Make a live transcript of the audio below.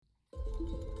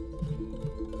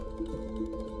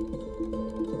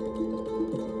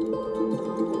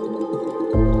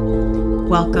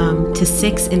Welcome to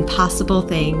Six Impossible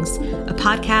Things, a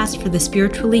podcast for the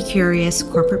spiritually curious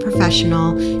corporate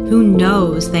professional who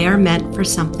knows they are meant for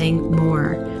something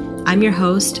more. I'm your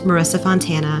host, Marissa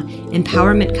Fontana,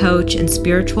 empowerment coach and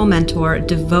spiritual mentor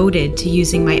devoted to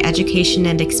using my education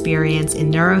and experience in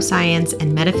neuroscience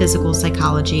and metaphysical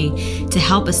psychology to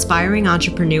help aspiring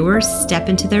entrepreneurs step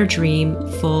into their dream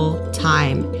full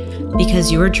time.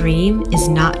 Because your dream is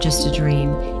not just a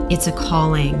dream, it's a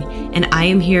calling, and I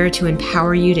am here to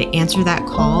empower you to answer that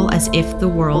call as if the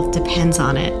world depends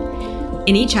on it.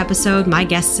 In each episode, my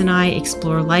guests and I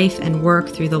explore life and work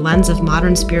through the lens of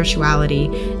modern spirituality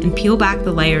and peel back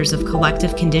the layers of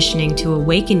collective conditioning to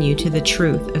awaken you to the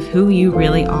truth of who you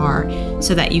really are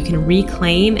so that you can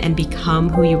reclaim and become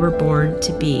who you were born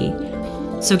to be.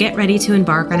 So get ready to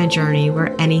embark on a journey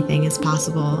where anything is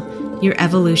possible. Your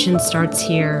evolution starts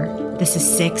here. This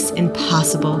is Six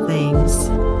Impossible Things.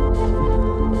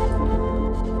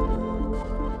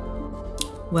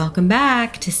 Welcome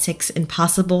back to Six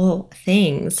Impossible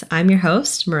Things. I'm your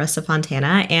host, Marissa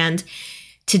Fontana, and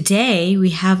today we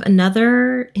have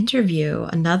another interview,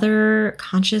 another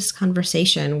conscious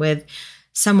conversation with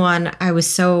someone I was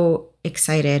so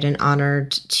excited and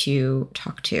honored to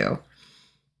talk to.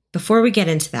 Before we get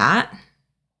into that,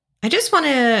 I just want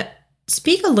to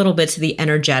speak a little bit to the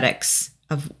energetics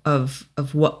of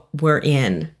what we're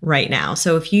in right now.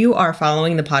 So if you are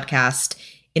following the podcast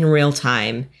in real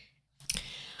time,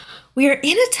 we are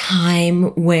in a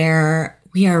time where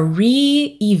we are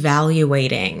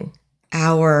re-evaluating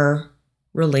our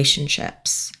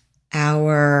relationships,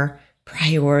 our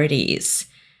priorities,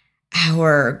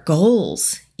 our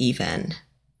goals even.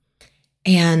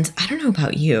 And I don't know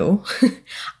about you,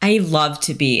 I love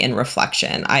to be in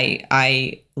reflection.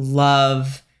 I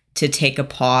love to take a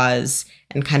pause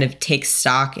and kind of take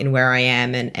stock in where I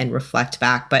am and reflect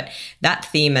back. But that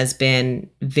theme has been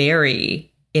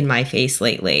very in my face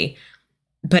lately,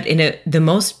 but in the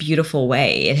most beautiful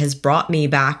way. It has brought me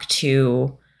back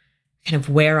to kind of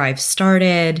where I've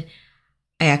started.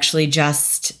 I actually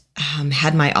just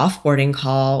had my offboarding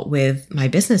call with my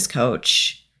business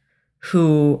coach,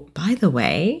 who, by the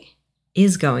way,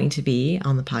 is going to be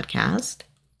on the podcast.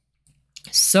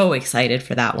 So excited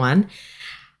for that one.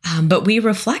 But we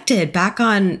reflected back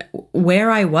on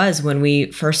where I was when we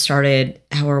first started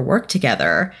our work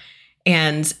together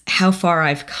and how far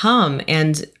I've come.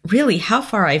 And really, how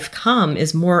far I've come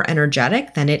is more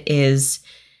energetic than it is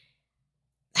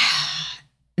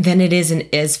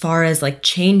as far as like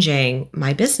changing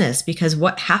my business. Because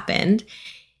what happened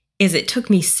is it took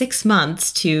me 6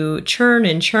 months to churn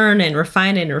and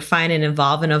refine and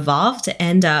evolve to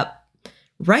end up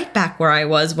right back where I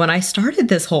was when I started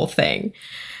this whole thing.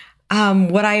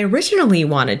 What I originally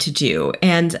wanted to do.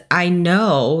 And I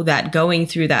know that going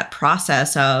through that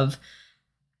process of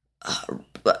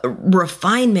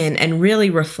refinement and really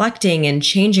reflecting and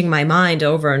changing my mind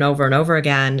over and over and over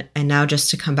again, and now just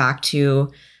to come back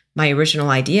to my original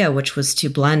idea, which was to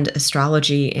blend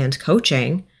astrology and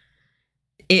coaching,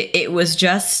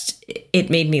 it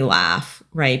made me laugh,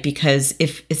 right? Because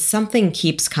if something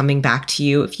keeps coming back to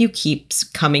you, if you keep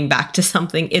coming back to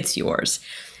something, it's yours.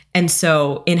 And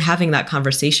so in having that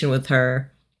conversation with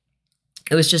her,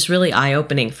 it was just really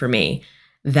eye-opening for me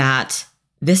that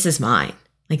this is mine.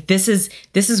 Like this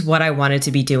is what I wanted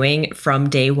to be doing from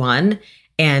day one.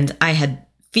 And I had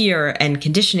fear and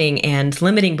conditioning and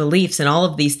limiting beliefs and all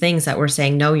of these things that were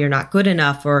saying, no, you're not good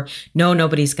enough, or no,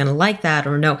 nobody's going to like that,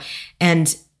 or no.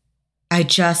 And I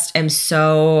just I'm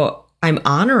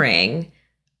honoring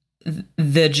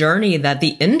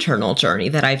the internal journey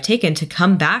that I've taken to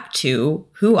come back to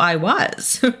who I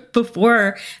was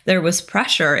before there was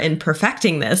pressure in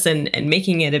perfecting this and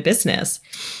making it a business.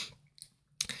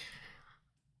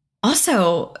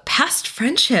 Also, past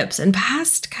friendships and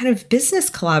past kind of business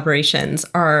collaborations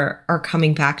are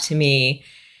coming back to me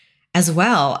as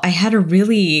well. I had a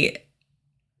really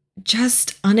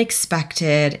just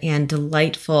unexpected and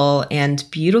delightful and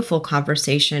beautiful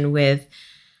conversation with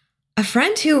a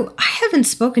friend who I haven't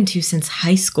spoken to since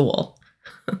high school.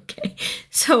 Okay.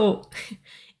 So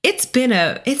it's been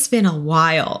a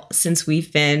while since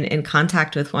we've been in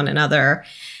contact with one another,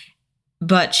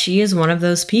 but she is one of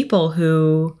those people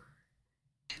who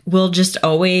will just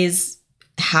always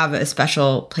have a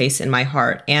special place in my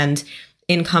heart. And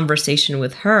in conversation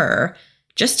with her,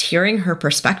 just hearing her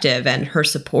perspective and her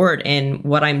support in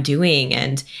what I'm doing.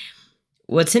 And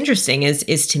what's interesting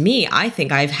is to me, I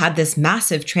think I've had this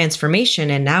massive transformation,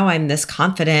 and now I'm this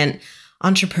confident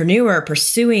entrepreneur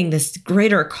pursuing this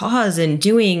greater cause and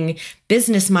doing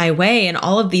business my way and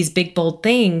all of these big, bold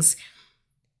things.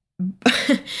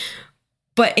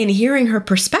 But in hearing her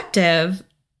perspective,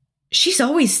 she's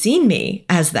always seen me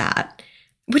as that,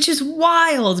 which is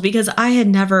wild because I had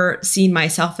never seen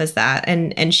myself as that.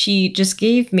 And she just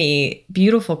gave me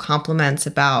beautiful compliments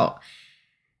about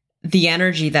the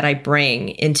energy that I bring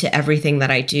into everything that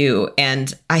I do.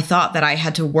 And I thought that I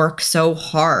had to work so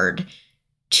hard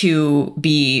to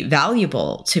be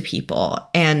valuable to people.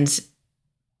 And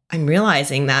I'm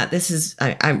realizing that this is,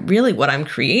 I'm really what I'm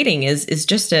creating is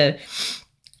just a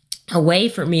way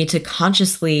for me to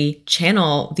consciously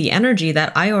channel the energy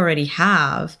that I already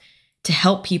have to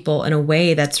help people in a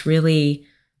way that's really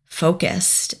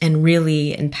focused and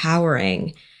really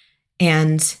empowering.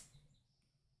 And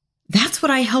that's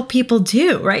what I help people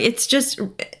do, right? It's just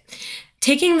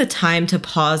taking the time to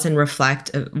pause and reflect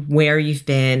where you've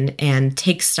been and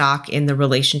take stock in the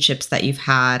relationships that you've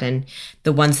had and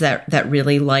the ones that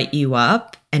really light you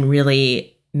up and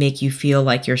really make you feel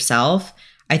like yourself,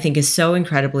 I think is so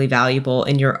incredibly valuable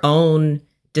in your own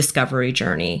discovery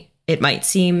journey. It might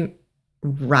seem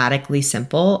radically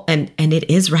simple, and it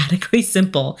is radically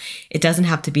simple. It doesn't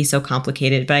have to be so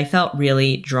complicated, but I felt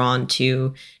really drawn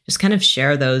to just kind of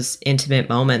share those intimate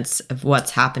moments of what's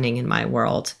happening in my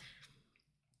world.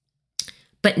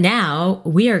 But now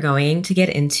we are going to get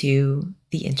into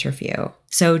the interview.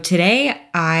 So today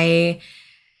I'm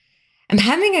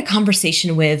having a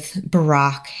conversation with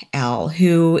Barak El,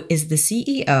 who is the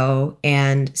CEO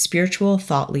and spiritual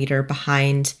thought leader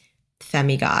behind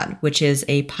Femigod, which is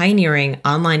a pioneering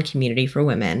online community for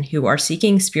women who are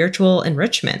seeking spiritual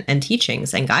enrichment and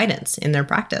teachings and guidance in their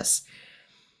practice.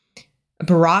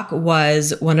 Barak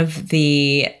was one of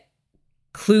the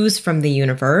clues from the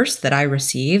universe that I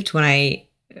received when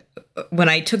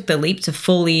I took the leap to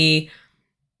fully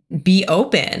be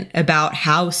open about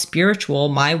how spiritual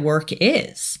my work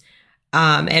is,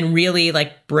 and really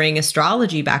like bring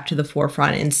astrology back to the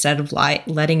forefront instead of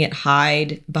letting it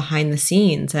hide behind the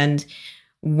scenes. And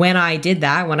when I did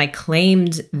that, when I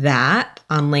claimed that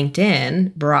on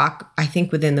LinkedIn, Barak, I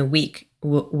think within the week,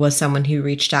 was someone who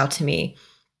reached out to me.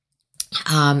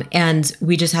 And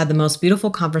we just had the most beautiful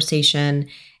conversation.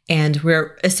 And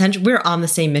we're on the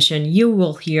same mission. You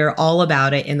will hear all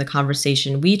about it in the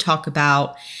conversation. We talk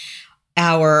about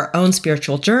our own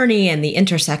spiritual journey and the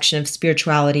intersection of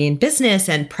spirituality and business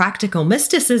and practical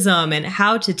mysticism and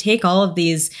how to take all of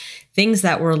these things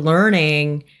that we're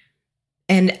learning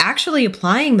and actually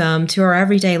applying them to our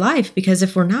everyday life. Because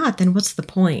if we're not, then what's the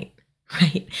point?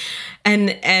 Right.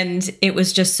 And it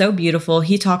was just so beautiful.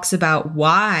 He talks about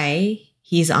why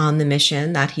he's on the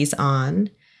mission that he's on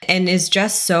and is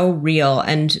just so real.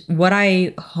 And what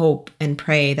I hope and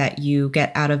pray that you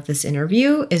get out of this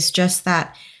interview is just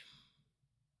that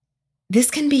this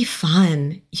can be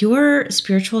fun. Your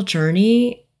spiritual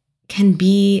journey can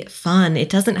be fun. It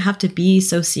doesn't have to be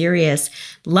so serious.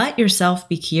 Let yourself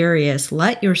be curious.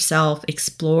 Let yourself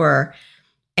explore.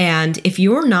 And if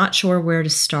you're not sure where to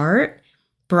start,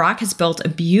 Barak has built a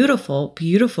beautiful,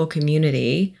 beautiful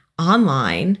community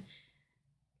online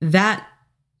that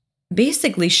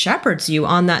basically shepherds you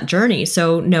on that journey.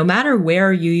 So no matter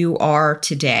where you are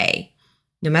today,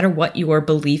 no matter what your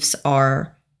beliefs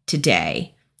are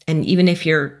today, and even if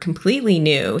you're completely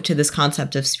new to this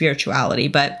concept of spirituality,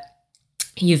 but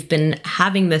you've been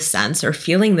having this sense or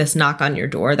feeling this knock on your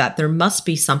door that there must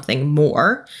be something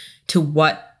more to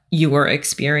what you are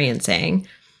experiencing,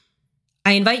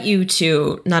 I invite you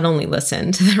to not only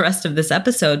listen to the rest of this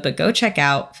episode, but go check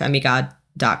out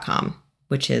femigod.com,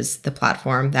 which is the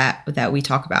platform that we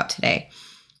talk about today.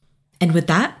 And with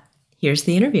that, here's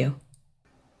the interview.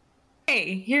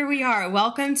 Hey, here we are.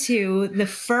 Welcome to the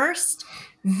first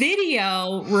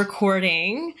video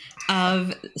recording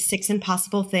of Six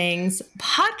Impossible Things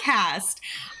podcast.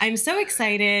 I'm so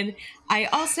excited. I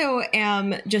also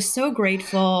am just so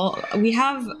grateful. We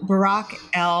have Barak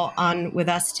El on with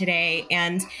us today,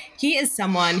 and he is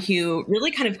someone who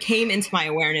really kind of came into my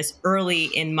awareness early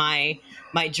in my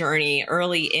journey,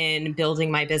 early in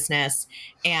building my business,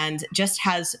 and just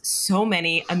has so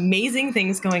many amazing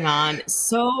things going on,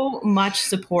 so much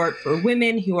support for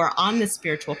women who are on this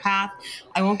spiritual path.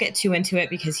 I won't get too into it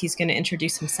because he's going to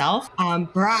introduce himself.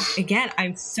 Barak, again,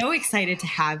 I'm so excited to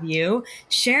have you.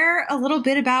 Share a little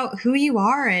bit about who you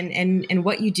are and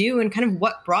what you do and kind of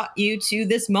what brought you to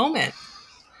this moment.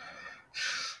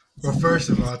 Well, first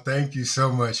of all, thank you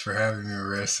so much for having me,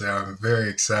 Marissa. I'm very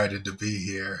excited to be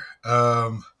here.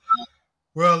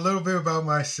 Well, a little bit about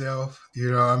myself.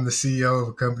 I'm the CEO of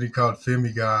a company called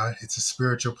Femigod. It's a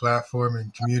spiritual platform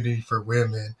and community for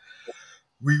women.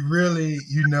 We really,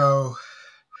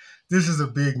 this is a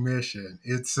big mission.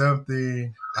 It's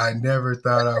something I never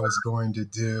thought I was going to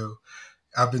do.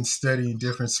 I've been studying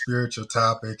different spiritual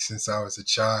topics since I was a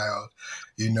child.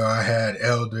 I had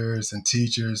elders and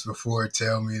teachers before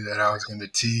tell me that I was going to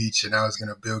teach and I was going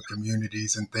to build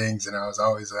communities and things. And I was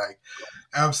always like,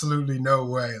 absolutely no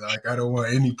way. Like, I don't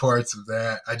want any parts of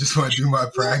that. I just want to do my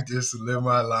practice and live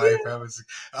my life.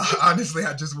 Honestly,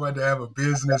 I just wanted to have a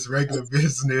business, regular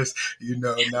business,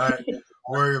 not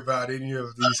worry about any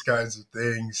of these kinds of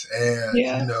things. And,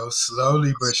 Yeah.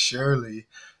 slowly but surely,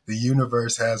 the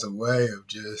universe has a way of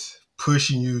just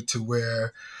pushing you to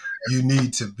where you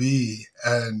need to be.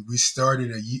 And we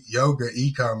started a yoga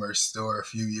e-commerce store a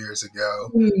few years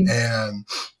ago. Mm. And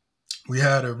we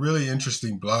had a really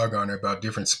interesting blog on it about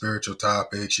different spiritual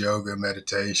topics, yoga,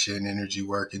 meditation, energy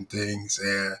work, and things.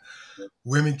 And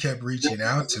women kept reaching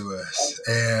out to us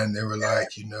and they were like,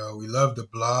 we love the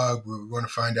blog. We want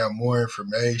to find out more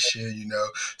information.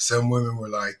 Some women were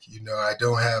like, I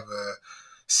don't have a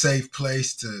safe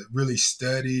place to really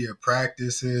study or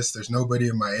practice this. There's nobody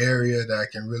in my area that I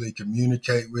can really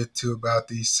communicate with to about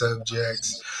these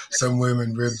subjects. Some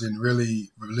women lived in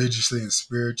really religiously and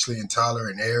spiritually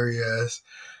intolerant areas.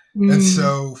 And Mm.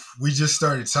 so we just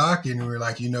started talking and we are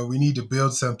like, we need to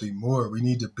build something more. We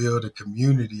need to build a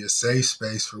community, a safe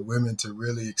space for women to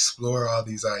really explore all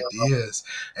these ideas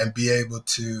and be able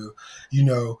to, you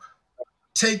know,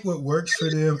 take what works for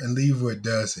them and leave what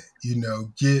doesn't.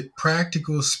 Get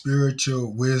practical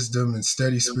spiritual wisdom and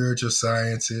study spiritual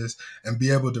sciences and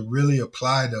be able to really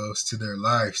apply those to their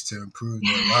lives to improve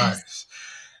their Yes. lives.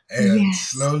 And Yes.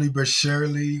 slowly but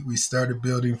surely, we started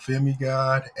building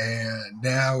Femigod, and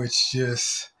now it's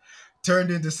just turned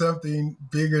into something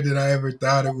bigger than I ever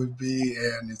thought it would be,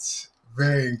 and it's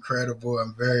very incredible.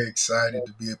 I'm very excited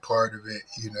to be a part of it,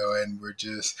 and we're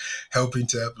just helping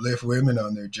to uplift women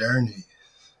on their journey.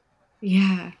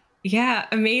 Yeah. Yeah,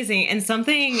 amazing. And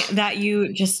something that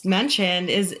you just mentioned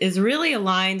is really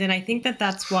aligned, and I think that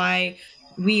that's why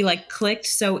we like clicked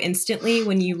so instantly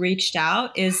when you reached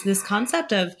out, is this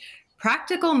concept of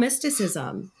practical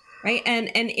mysticism, right? And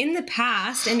in the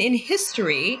past and in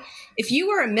history, if you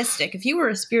were a mystic, if you were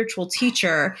a spiritual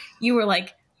teacher, you were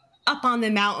like up on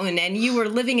the mountain and you were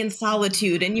living in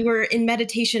solitude and you were in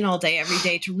meditation all day every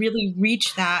day to really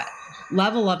reach that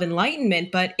level of enlightenment.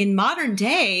 But in modern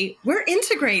day, we're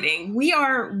integrating, we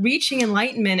are reaching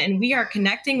enlightenment and we are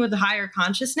connecting with the higher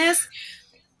consciousness,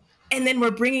 and then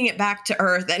we're bringing it back to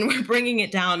earth and we're bringing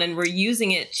it down and we're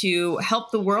using it to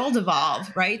help the world evolve,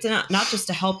 right? Not just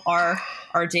to help our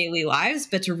daily lives,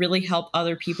 but to really help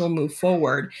other people move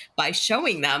forward by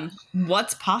showing them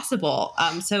what's possible.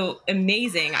 So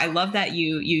amazing. I love that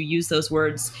you use those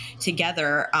words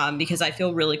together, because I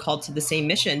feel really called to the same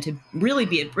mission, to really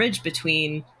be a bridge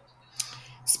between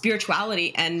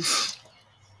spirituality and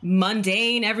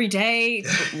mundane everyday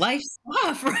life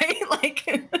stuff, right?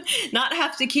 Like, not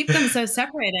have to keep them so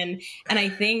separate. And I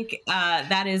think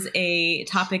that is a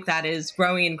topic that is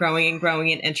growing and growing and growing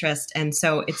in interest, and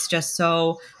so it's just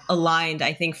so aligned,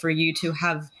 I think, for you to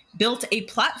have built a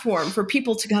platform for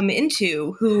people to come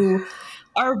into who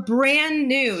are brand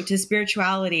new to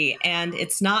spirituality, and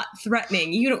it's not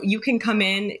threatening. You can come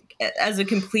in as a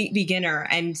complete beginner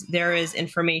and there is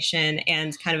information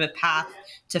and kind of a path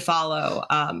to follow,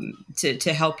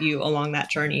 to help you along that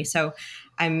journey. So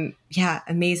yeah,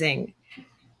 amazing.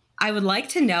 I would like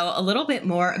to know a little bit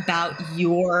more about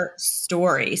your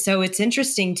story. So it's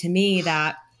interesting to me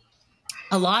that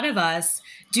a lot of us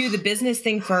do the business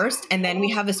thing first and then we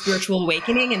have a spiritual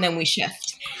awakening and then we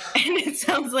shift. And it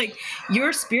sounds like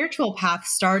your spiritual path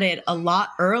started a lot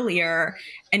earlier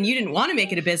and you didn't want to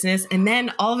make it a business, and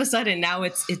then all of a sudden now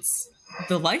it's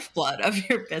the lifeblood of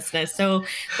your business. So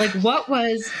like what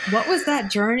was that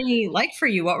journey like for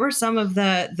you? What were some of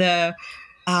the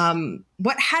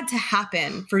what had to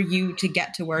happen for you to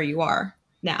get to where you are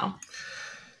now?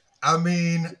 I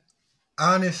mean,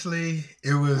 honestly,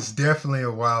 it was definitely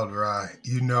a wild ride.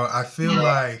 I feel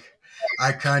like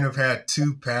I kind of had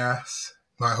two paths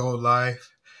my whole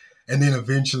life, and then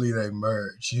eventually they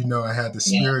merged. I had the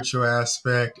Yeah. spiritual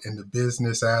aspect and the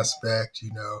business aspect.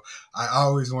 I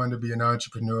always wanted to be an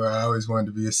entrepreneur. I always wanted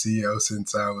to be a CEO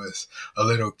since I was a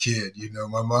little kid.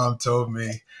 My mom told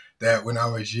me that when I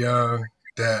was young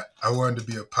that I wanted to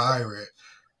be a pirate,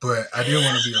 but I didn't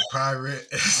want to be a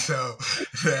pirate so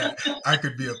that I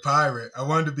could be a pirate. I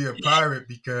wanted to be a pirate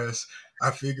because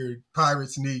I figured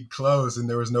pirates need clothes and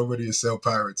there was nobody to sell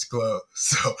pirates clothes.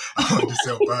 So I wanted to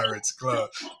sell pirates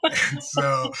clothes. And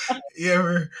so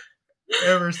ever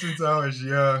ever since I was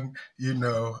young,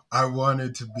 I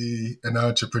wanted to be an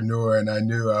entrepreneur and I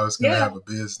knew I was going to Yeah. have a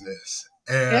business.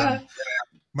 And Yeah.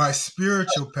 my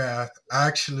spiritual path,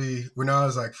 actually, when I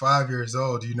was like 5 years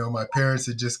old, my parents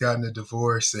had just gotten a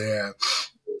divorce, and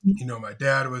my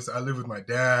dad I lived with my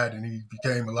dad, and he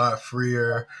became a lot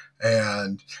freer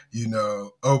and,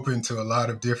 open to a lot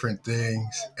of different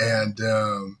things. And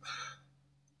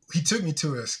he took me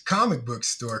to a comic book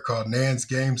store called Nan's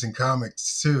Games and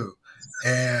Comics too.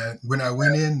 And when I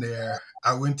went in there,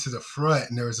 I went to the front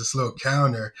and there was this little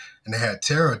counter and they had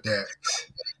tarot decks.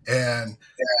 And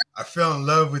I fell in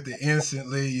love with it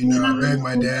instantly. I begged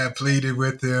my dad, pleaded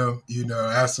with him,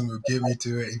 asked him to get me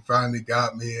to it. He finally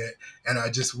got me it. And I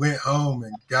just went home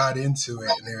and got into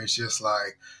it. And it was just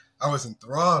like, I was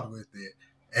enthralled with it.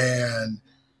 And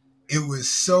it was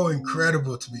so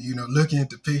incredible to me, looking at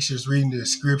the pictures, reading the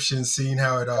descriptions, seeing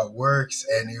how it all works.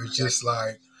 And it was just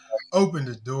like, opened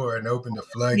the door and opened the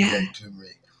Yeah. floodgate to me.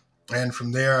 And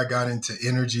from there, I got into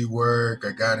energy work.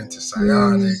 I got into Mm,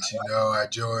 psionics. I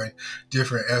joined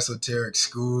different esoteric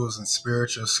schools and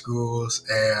spiritual schools.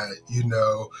 And,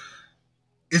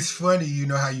 it's funny,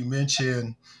 how you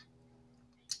mentioned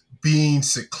being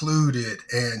secluded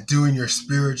and doing your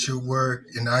spiritual work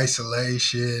in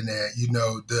isolation and,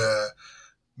 the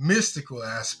mystical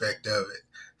aspect of it.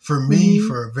 For me, mhm,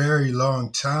 for a very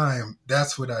long time,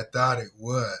 that's what I thought it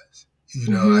was. I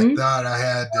mhm. thought I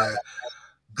had to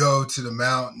go to the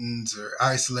mountains or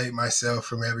isolate myself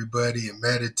from everybody and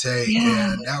meditate.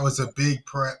 Yeah. And that was a big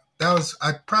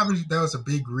that was a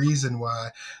big reason why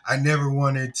I never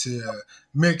wanted to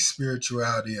mix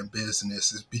spirituality and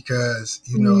business, is because,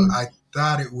 Mm, I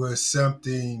thought it was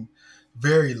something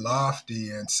very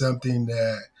lofty and something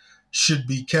that should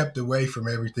be kept away from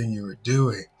everything you were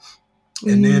doing.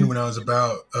 And then mhm. when I was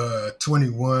about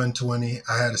 21, 20,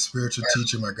 I had a spiritual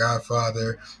teacher, my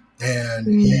godfather, and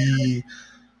Mm, he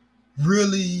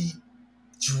really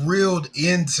drilled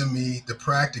into me the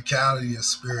practicality of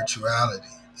spirituality,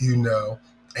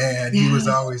 And he was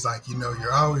yeah. always like,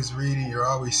 you're always reading, you're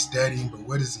always studying, but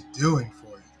what is it doing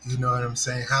for you? You know what I'm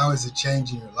saying? How is it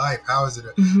changing your life? How is it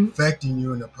Mhm. affecting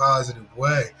you in a positive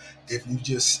way? If you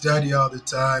just study all the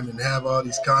time and have all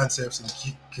these concepts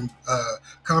and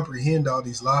comprehend all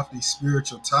these lofty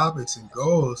spiritual topics and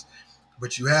goals,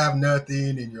 but you have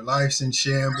nothing and your life's in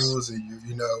shambles and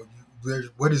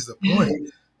what is the Yeah. point?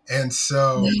 And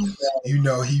so,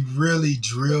 he really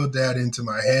drilled that into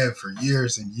my head for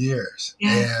years and years.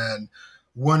 Yeah. And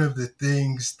one of the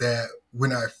things that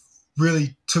when I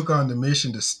really took on the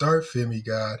mission to start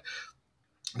Femigod,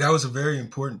 that was a very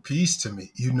important piece to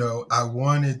me. I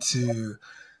wanted to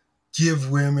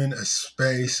give women a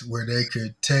space where they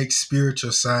could take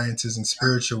spiritual sciences and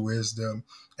spiritual wisdom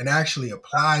and actually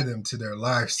apply them to their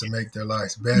lives to make their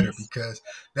lives better, Yes. because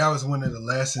that was one of the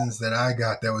lessons that I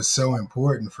got that was so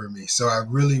important for me. So I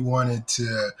really wanted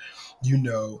to,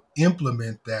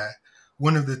 implement that.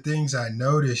 One of the things I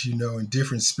noticed, in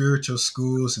different spiritual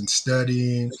schools and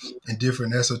studying in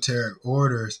different esoteric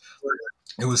orders,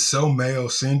 it was so male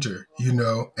centered,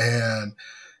 and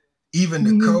even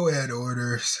the Mhm. co-ed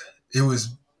orders, it was,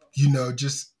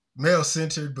 just male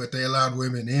centered, but they allowed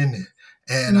women in it.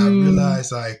 And I Mm,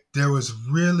 realized like there was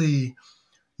really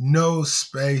no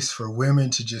space for women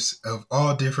to just, of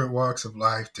all different walks of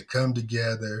life, to come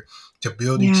together, to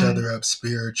build each yeah. other up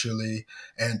spiritually,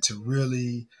 and to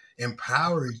really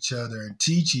empower each other and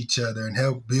teach each other and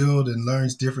help build and learn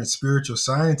different spiritual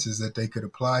sciences that they could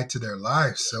apply to their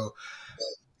lives. So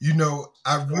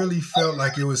I really felt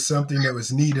like it was something that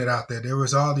was needed out there. There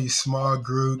was all these small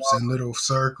groups and little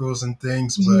circles and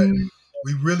things, but Mhm.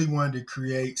 we really wanted to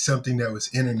create something that was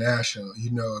international,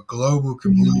 a global Mhm.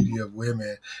 community of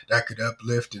women that could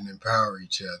uplift and empower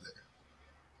each other.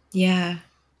 Yeah.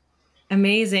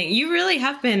 Amazing. You really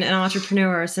have been an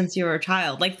entrepreneur since you were a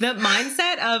child. Like the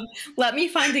mindset of let me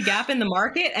find a gap in the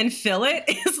market and fill it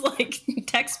is like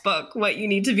textbook what you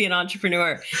need to be an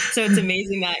entrepreneur. So it's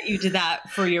amazing that you did that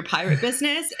for your pirate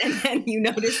business and then you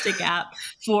noticed a gap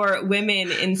for women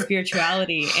in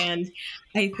spirituality. And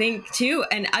I think too,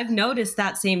 and I've noticed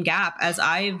that same gap as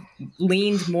I've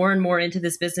leaned more and more into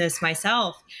this business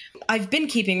myself. I've been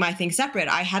keeping my things separate.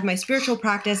 I had my spiritual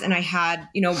practice and I had,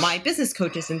 my business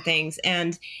coaches and things.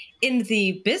 And in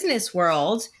the business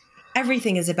world,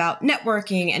 everything is about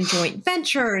networking and joint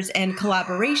ventures and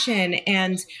collaboration.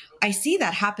 And I see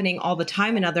that happening all the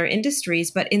time in other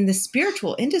industries. But in the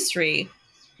spiritual industry,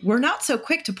 we're not so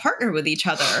quick to partner with each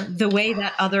other the way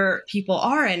that other people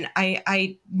are. And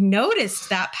I noticed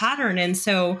that pattern. And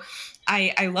so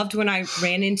I loved when I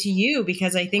ran into you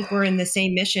because I think we're in the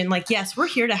same mission. Like, yes, we're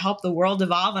here to help the world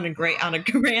evolve on a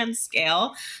grand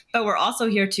scale, but we're also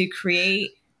here to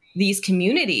create these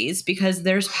communities because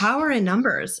there's power in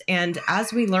numbers. And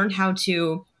as we learn how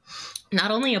to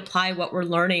not only apply what we're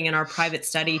learning in our private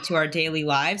study to our daily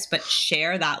lives, but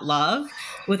share that love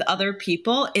with other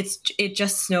people, it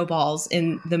just snowballs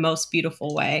in the most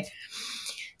beautiful way.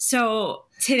 So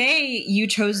today you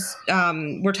chose,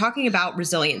 we're talking about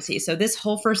resiliency. So this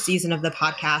whole first season of the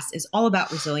podcast is all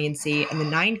about resiliency and the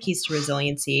 9 keys to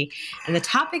resiliency. And the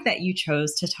topic that you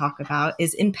chose to talk about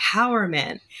is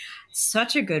empowerment.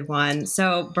 Such a good one.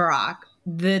 So, Barack,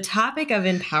 the topic of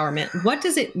empowerment, what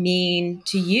does it mean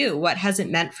to you? What has it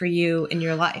meant for you in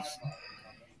your life?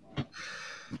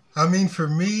 I mean, for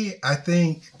me, I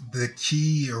think the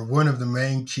key or one of the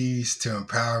main keys to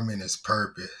empowerment is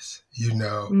purpose.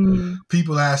 Mm,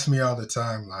 People ask me all the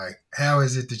time, like, how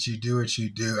is it that you do what you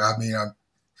do? I mean,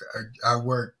 I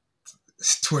work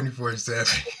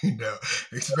 24/7,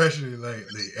 especially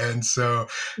lately. And so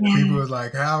people yeah. are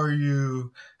like, how do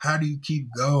you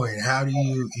keep going? How do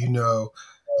you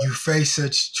face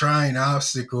such trying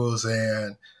obstacles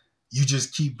and you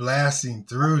just keep blasting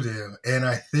through them. And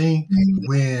I think Mm,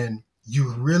 when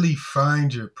you really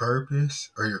find your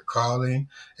purpose or your calling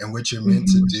and what you're meant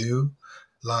to mhm. do,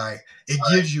 like it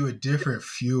gives you a different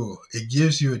fuel. It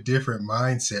gives you a different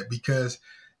mindset because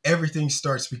everything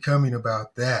starts becoming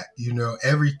about that.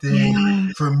 Everything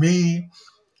Yeah. for me,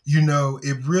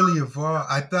 it really evolved.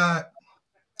 I thought,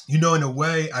 in a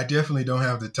way, I definitely don't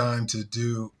have the time to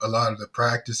do a lot of the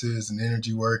practices and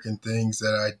energy work and things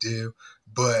that I do.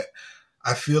 But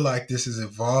I feel like this has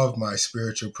evolved my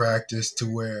spiritual practice to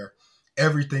where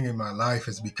everything in my life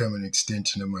has become an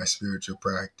extension of my spiritual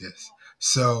practice.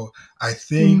 So I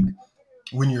think Mm,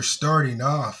 when you're starting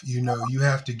off, you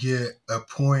have to get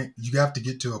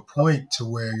to a point to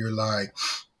where you're like,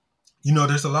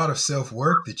 there's a lot of self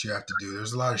work that you have to do.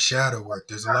 There's a lot of shadow work.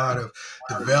 There's a lot of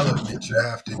development you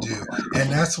have to do.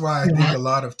 And that's why I think yeah. a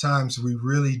lot of times we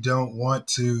really don't want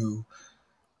to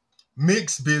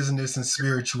mix business and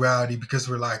spirituality because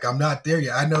we're like, I'm not there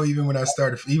yet. I know even when I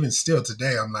started, even still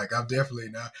today, I'm like, I'm definitely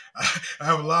not. I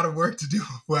have a lot of work to do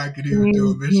before I could even do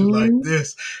a mission like Mhm.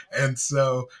 this. And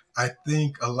so I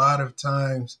think a lot of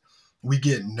times we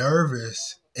get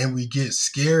nervous and we get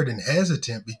scared and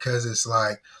hesitant because it's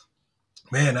like,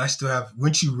 man, I still have,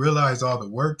 once you realize all the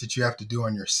work that you have to do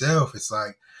on yourself, it's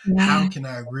like, how Yeah. can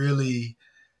I really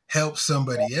help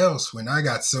somebody else when I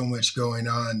got so much going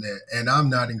on that, and I'm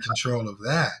not in control of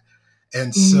that?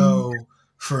 And Mm, so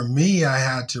for me, I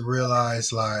had to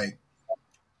realize like,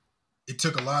 it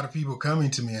took a lot of people coming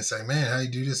to me and say, man, how you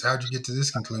do this? How'd you get to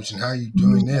this conclusion? How are you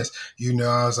doing mhm, this?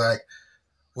 I was like,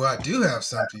 well, I do have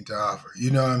something to offer.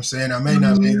 You know what I'm saying? I may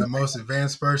not be mhm. the most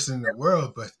advanced person in the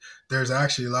world, but there's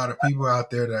actually a lot of people out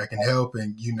there that I can help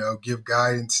and, give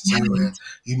guidance Yeah. to.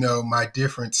 And, my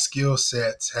different skill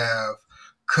sets have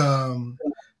come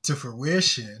to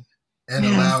fruition and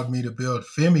Yeah. allowed me to build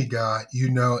Femigod,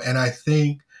 and I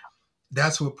think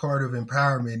that's what part of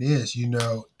empowerment is.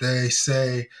 They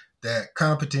say that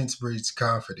competence breeds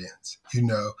confidence,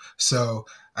 So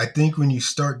I think when you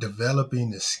start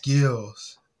developing the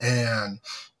skills and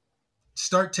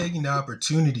start taking the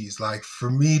opportunities, like for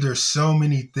me, there's so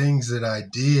many things that I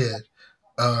did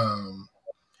um,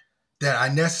 that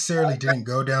I necessarily didn't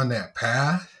go down that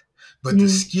path, but the Mm.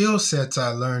 skill sets I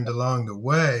learned along the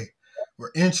way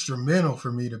were instrumental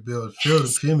for me to build Field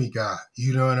of Yes. Femigod.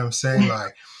 You know what I'm saying? Yeah.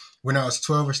 Like when I was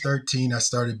 12 or 13, I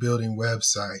started building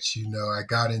websites. I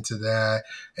got into that.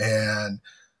 And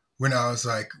when I was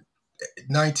like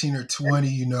 19 or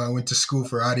 20, I went to school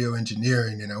for audio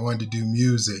engineering and I wanted to do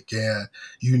music. And,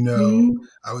 Mhm.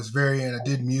 I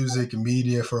did music and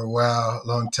media for a while,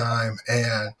 long time.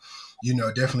 And,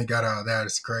 definitely got out of that.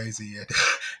 It's crazy. And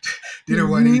didn't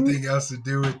want Mhm. anything else to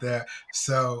do with that.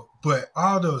 So, but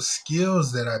all those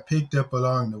skills that I picked up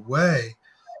along the way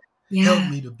helped Yeah.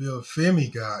 me to build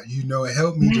Femigod. It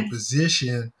helped me to Yeah.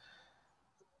 position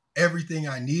everything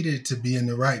I needed to be in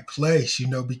the right place,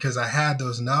 because I had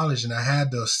those knowledge and I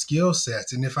had those skill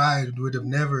sets. And if I would have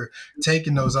never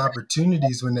taken those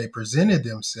opportunities when they presented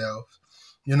themselves,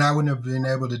 I wouldn't have been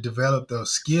able to develop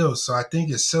those skills. So I think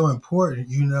it's so important.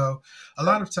 A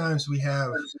lot of times we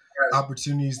have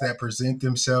opportunities that present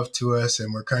themselves to us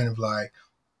and we're kind of like,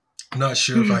 I'm not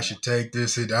sure if I should take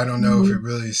this. I don't know if it Mhm.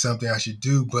 really is something I should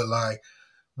do, but like,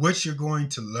 what you're going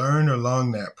to learn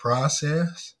along that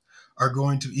process are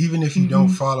going to, even if you don't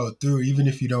Mhm. follow through, even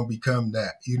if you don't become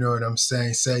that, you know what I'm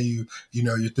saying? Say you're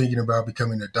thinking about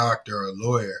becoming a doctor or a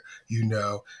lawyer,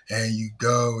 and you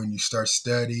go and you start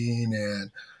studying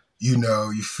and,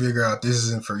 you figure out this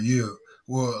isn't for you.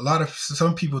 Well,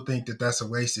 some people think that that's a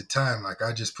waste of time. Like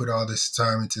I just put all this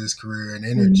time into this career and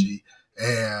Mhm. energy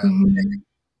and Mhm.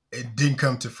 it didn't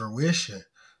come to fruition.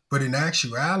 But in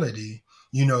actuality,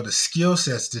 the skill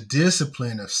sets, the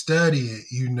discipline of study,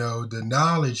 the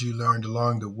knowledge you learned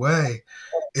along the way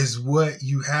is what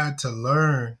you had to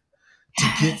learn to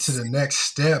get to Yes. the next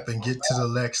step and get to the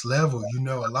next level.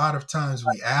 A lot of times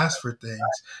we ask for things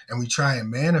and we try and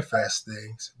manifest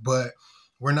things, but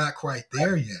we're not quite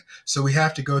there yet. So we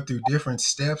have to go through different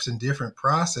steps and different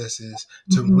processes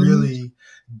to Mm-hmm. really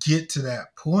get to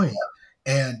that point.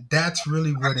 And that's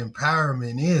really what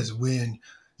empowerment is. When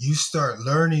you start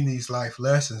learning these life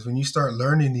lessons, when you start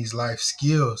learning these life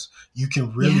skills, you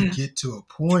can really Yeah. get to a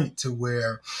point to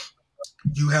where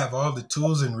you have all the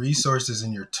tools and resources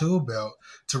in your tool belt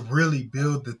to really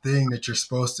build the thing that you're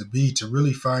supposed to be, to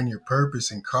really find your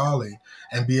purpose and calling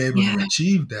and be able to Yeah.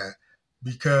 achieve that.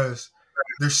 Because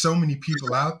there's so many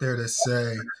people out there that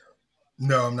say,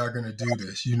 no, I'm not going to do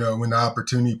this, when the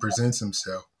opportunity presents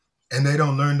himself. And they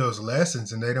don't learn those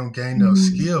lessons and they don't gain those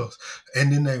Mm-hmm. skills.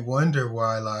 And then they wonder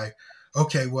why, like,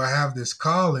 okay, well, I have this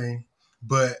calling,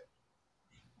 but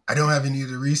I don't have any of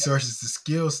the resources, the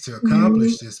skills to Mm-hmm.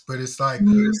 accomplish this. But it's like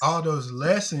all those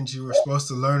lessons you were supposed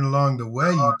to learn along the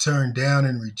way, you turned down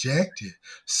and rejected.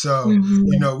 So,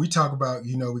 Mm-hmm. we talk about,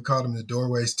 we call them the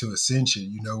doorways to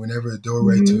ascension. Whenever a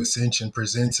doorway to Mm-hmm. ascension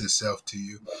presents itself to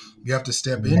you, you have to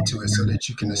step into it so that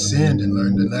you can ascend and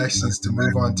learn the lessons to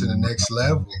move on to the next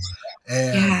level.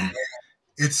 And Yeah.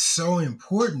 it's so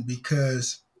important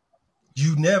because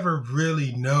you never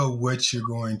really know what you're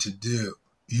going to do.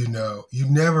 You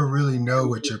never really know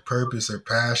what your purpose or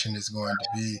passion is going to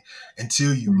be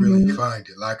until you really Mm-hmm. find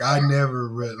it. Like, I never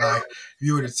really, like, if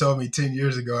you would have told me 10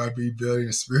 years ago I'd be building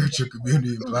a spiritual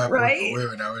community and platform for Right?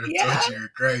 women, I would have Yeah. told you you're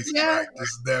crazy. Yeah. Like,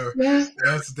 this never, Yeah.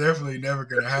 that's definitely never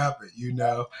going to happen.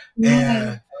 Yeah.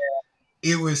 And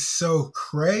it was so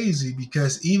crazy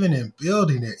because even in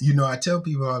building it, I tell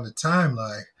people all the time,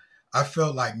 like, I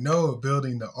felt like Noah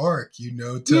building the ark, telling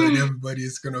Mm. everybody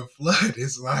it's going to flood.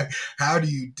 It's like, how do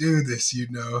you do this?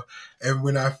 And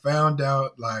when I found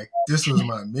out, like, this was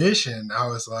my mission, I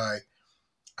was like,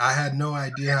 I had no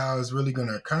idea how I was really going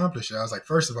to accomplish it. I was like,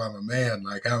 first of all, I'm a man.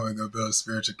 Like, how am I going to build a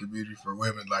spiritual community for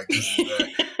women? Like, this is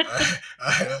that.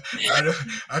 I, I,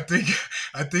 I think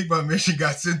I think my mission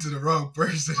got sent to the wrong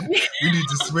person. We need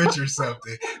to switch or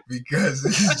something because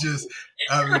this is just.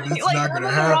 I mean, Right? it's Like, not going I'm to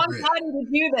in the wrong happen. body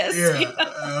to do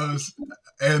this.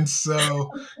 Yeah. And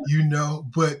so,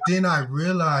 but then I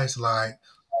realized, like,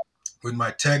 with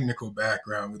my technical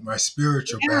background, with my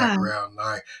spiritual Yeah. background,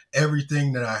 like,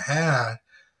 everything that I had,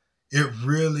 it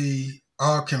really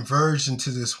all converged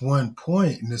into this one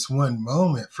point and this one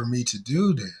moment for me to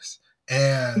do this.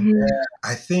 And Mhm.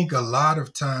 I think a lot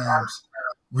of times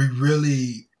we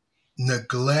really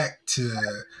neglect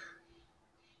to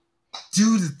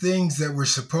do the things that we're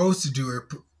supposed to do or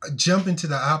jump into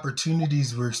the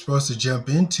opportunities we're supposed to jump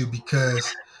into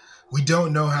because we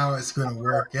don't know how it's going to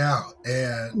work out.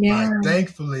 And, Yeah. like,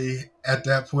 thankfully, at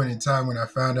that point in time when I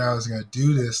found out I was going to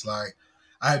do this, like,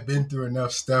 I had been through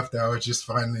enough stuff that I was just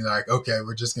finally like, okay,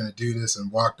 we're just going to do this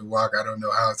and walk the walk. I don't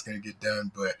know how it's going to get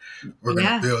done, but we're going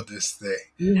to Yeah. build this thing.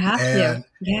 You have to. And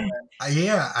Yeah.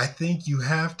 yeah, I think you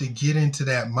have to get into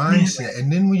that Yeah. mindset.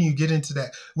 And then when you get into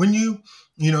that, when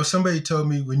somebody told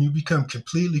me when you become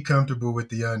completely comfortable with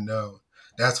the unknown,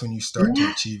 that's when you start to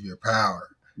Yeah. achieve your power,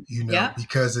 Yep.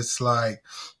 because it's like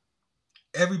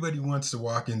everybody wants to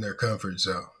walk in their comfort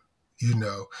zone.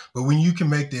 But when you can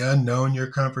make the unknown your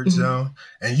comfort Mhm. zone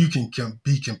and you can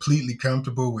be completely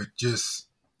comfortable with just,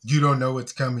 you don't know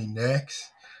what's coming next,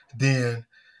 then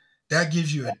that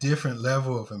gives you a different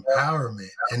level of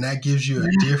empowerment and that gives you a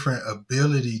Yeah. different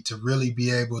ability to really be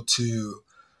able to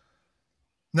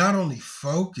not only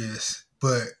focus,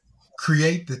 but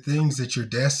create the things that you're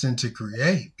destined to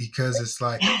create. Because it's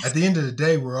like, Yes. at the end of the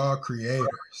day, we're all creators.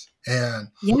 And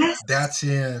Yes. that's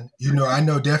I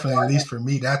know definitely, at least for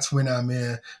me, that's when I'm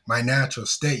in my natural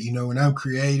state. When I'm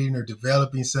creating or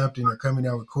developing something or coming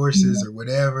out with courses or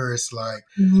whatever, it's like,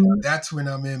 Mhm. that's when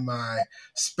I'm in my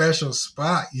special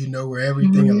spot, where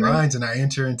everything Mhm. aligns and I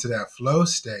enter into that flow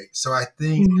state. So I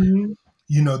think, Mhm.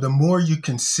 the more you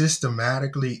can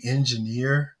systematically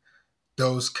engineer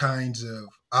those kinds of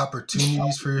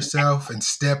opportunities for yourself and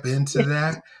step into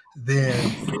that,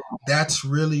 then that's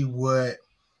really what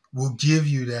will give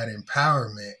you that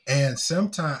empowerment. And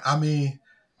sometimes, I mean,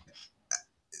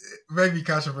 maybe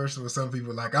controversial with some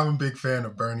people. Like, I'm a big fan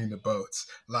of burning the boats.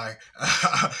 Like,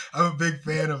 I'm a big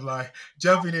fan of, like,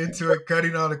 jumping into it,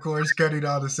 cutting all the cords, cutting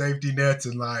all the safety nets,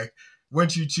 and, like,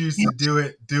 once you choose to do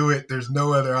it, do it. There's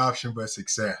no other option but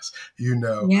success.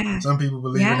 Yeah. Some people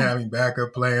believe in Yeah. having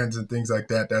backup plans and things like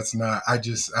that. That's not. I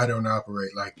don't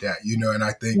operate like that. And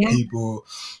I think Yeah. people.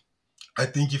 I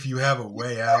think if you have a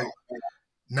way out,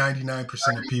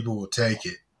 99% of people will take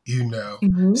it, you know.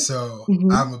 Mhm. So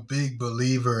Mhm. I'm a big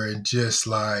believer in just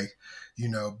like,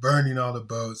 burning all the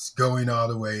boats, going all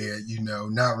the way in,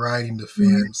 not riding the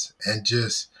Mhm. fence and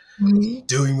just Mhm.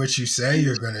 doing what you say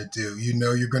you're going to do.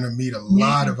 You're going to meet a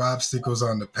lot Yeah. of obstacles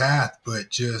on the path, but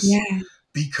just Yeah.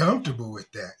 be comfortable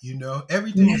with that.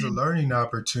 Everything is a Yeah. learning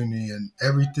opportunity and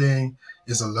everything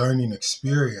is a learning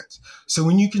experience. So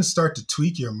when you can start to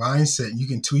tweak your mindset and you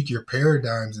can tweak your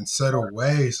paradigms in subtle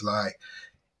ways, like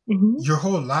Mhm. your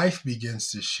whole life begins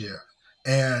to shift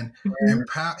and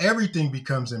Mhm. everything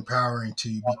becomes empowering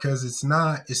to you because it's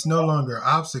no longer an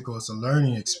obstacle, it's a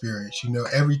learning experience.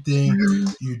 Everything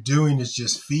Mhm. you're doing is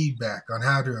just feedback on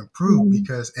how to improve Mhm.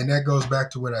 because and that goes back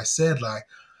to what I said, like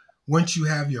once you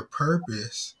have your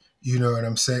purpose, you know what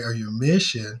I'm saying, or your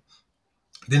mission,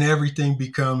 then everything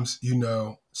becomes,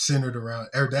 centered around,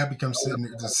 or that becomes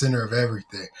the center of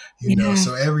everything, Yeah.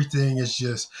 so everything is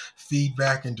just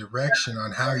feedback and direction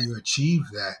on how you achieve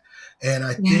that. And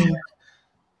I Yeah. think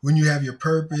when you have your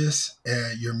purpose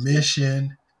and your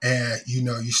mission and,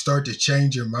 you start to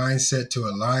change your mindset to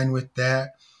align with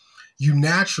that, you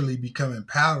naturally become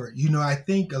empowered. I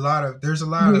think there's a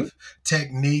lot Mhm. of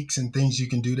techniques and things you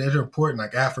can do that are important,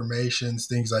 like affirmations,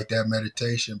 things like that,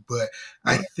 meditation. But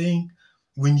I Yeah. think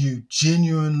when you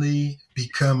genuinely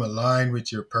become aligned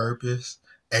with your purpose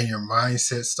and your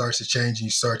mindset starts to change and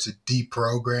you start to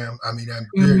deprogram. I mean, I'm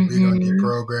very big on Mhm.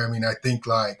 deprogramming. I think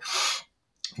like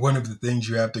one of the things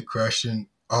you have to question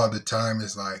all the time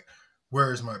is like,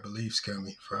 where is my beliefs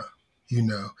coming from?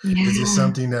 Is this Yeah.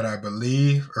 something that I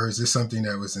believe or is this something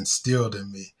that was instilled in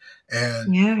me?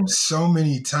 And Yeah. so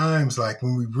many times, like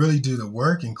when we really do the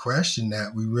work and question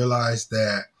that, we realize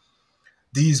that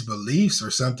these beliefs are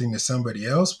something that somebody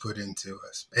else put into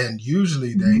us. And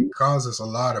usually they Mhm. cause us a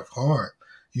lot of harm.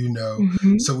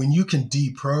 Mhm. So when you can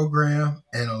deprogram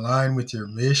and align with your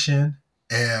mission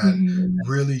and Mhm.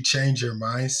 really change your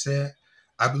mindset,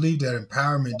 I believe that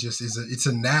empowerment just it's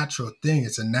a natural thing.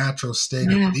 It's a natural state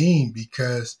of Yeah. being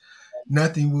because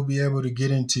nothing will be able to get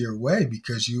into your way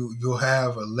because you'll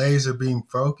have a laser beam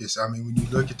focus. I mean, when you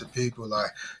look at the people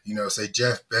like, say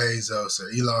Jeff Bezos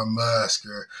or Elon Musk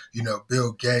or,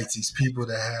 Bill Gates, these people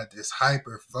that had this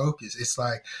hyper focus, it's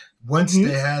like once Mhm.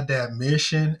 they had that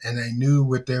mission and they knew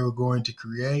what they were going to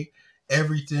create,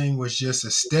 everything was just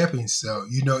a stepping stone.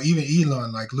 Even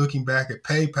Elon, like looking back at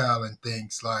PayPal and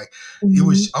things, like it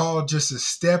was Mhm. all just a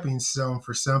stepping stone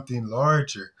for something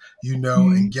larger, and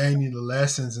Mhm. gaining the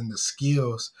lessons and the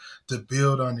skills to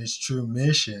build on his true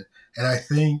mission. And I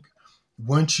think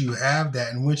once you have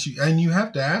that, and you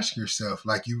have to ask yourself,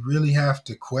 like you really have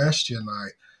to question,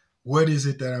 like, what is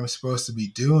it that I'm supposed to be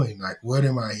doing? Like, what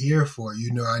am I here for?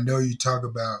 I know you talk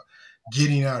about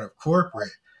getting out of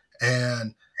corporate,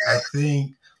 and I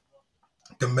think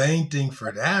the main thing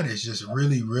for that is just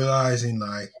really realizing,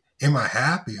 like, am I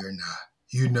happy or not?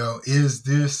 Is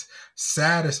this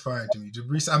satisfying to me?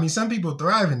 I mean, some people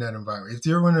thrive in that environment. If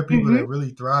you're one of the people that Mhm.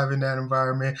 really thrive in that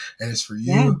environment and it's for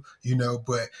Yeah. you,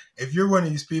 but if you're one of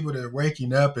these people that are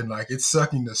waking up and like it's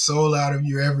sucking the soul out of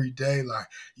you every day, like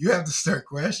you have to start Yeah.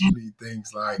 questioning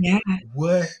things like, Yeah.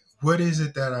 what what is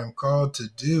it that I'm called to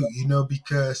do?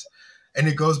 Because and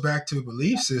it goes back to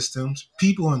belief systems.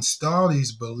 People install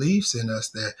these beliefs in us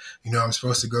that, I'm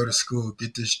supposed to go to school,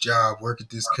 get this job, work at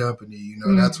this company.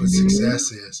 That's what Mhm.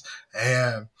 success is.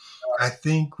 And I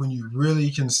think when you really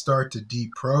can start to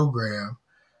deprogram,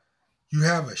 you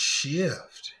have a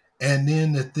shift. And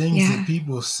then the things that Yeah.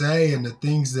 people say and the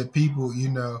things that people,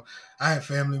 I had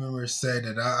family members say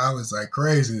that I was like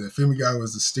crazy. The Femigod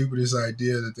was the stupidest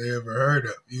idea that they ever heard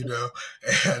of.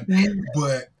 And, Yeah.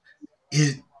 but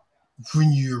it,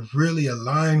 when you're really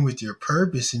aligned with your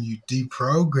purpose and you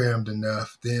deprogrammed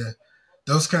enough, then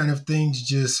those kind of things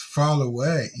just fall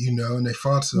away, and they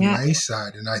fall to the Yeah.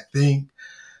 wayside. And I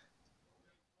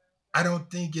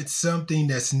don't think it's something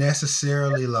that's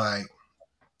necessarily like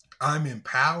I'm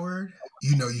empowered.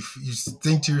 You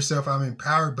think to yourself, I'm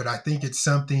empowered, but I think it's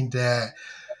something that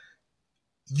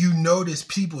you notice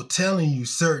people telling you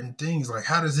certain things like,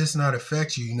 how does this not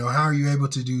affect you? How are you able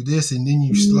to do this? And then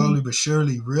you Mhm. slowly but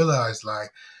surely realize,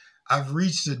 like, I've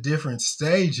reached a different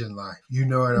stage in life. You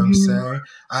know what I'm Mhm. saying?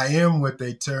 I am what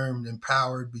they termed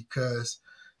empowered because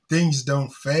things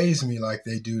don't phase me like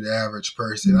they do the average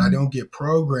person. I Mhm. don't get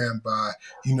programmed by,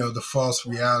 the false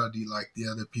reality like the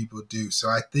other people do. So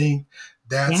I think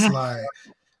that's Yeah. like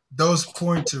those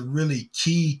points are really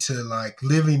key to like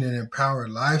living an empowered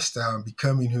lifestyle and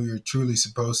becoming who you're truly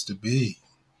supposed to be.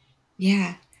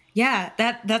 Yeah. Yeah,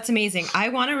 that's amazing. I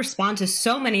want to respond to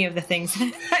so many of the things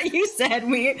that you said.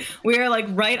 We are like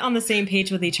right on the same page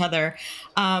with each other.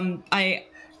 I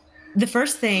the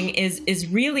first thing is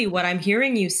really what I'm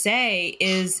hearing you say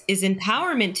is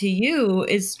empowerment to you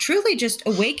is truly just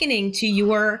awakening to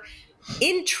your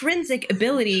intrinsic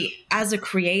ability as a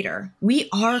creator. We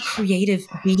are creative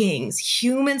beings.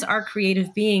 Humans are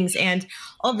creative beings. And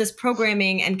all this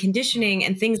programming and conditioning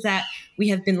and things that we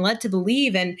have been led to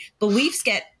believe and beliefs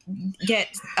get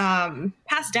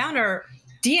passed down our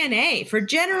DNA for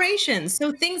generations.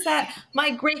 So things that my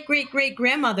great great great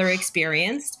grandmother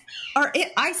experienced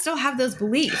I still have those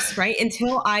beliefs, right?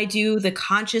 Until I do the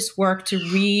conscious work to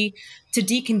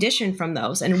decondition from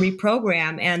those and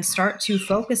reprogram and start to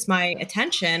focus my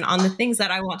attention on the things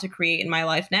that I want to create in my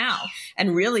life now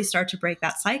and really start to break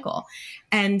that cycle.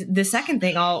 And the second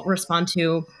thing I'll respond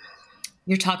to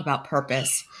your talk about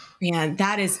purpose. Man,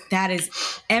 that is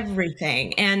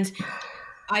everything. And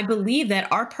I believe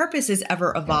that our purpose is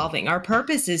ever evolving. Our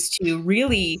purpose is to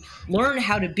really learn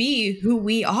how to be who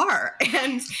we are.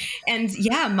 And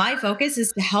yeah, my focus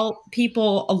is to help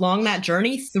people along that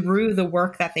journey through the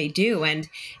work that they do. And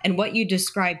what you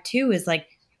described too is like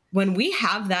when we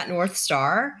have that North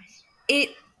Star,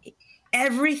 it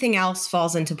everything else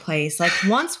falls into place. Like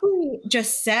once we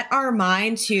just set our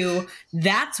mind to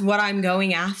that's what I'm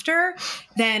going after,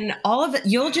 then all of it,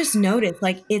 you'll just notice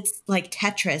like it's like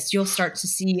Tetris. You'll start to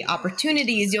see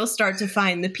opportunities. You'll start to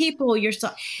find the people.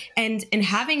 And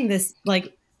having this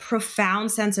like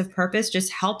profound sense of purpose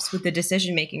just helps with the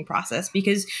decision making process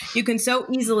because you can so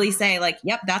easily say like,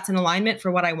 yep, that's an alignment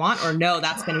for what I want, or no,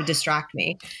 that's going to distract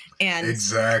me. And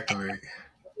Exactly.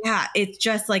 yeah, it's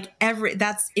just like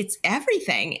it's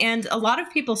everything. And a lot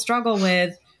of people struggle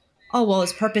with, oh, well,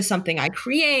 is purpose something I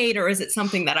create or is it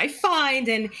something that I find?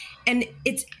 And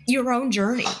it's your own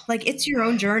journey. Like it's your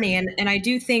own journey. And I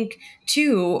do think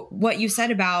too, what you said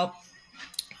about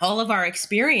all of our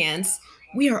experience,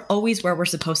 we are always where we're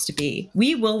supposed to be.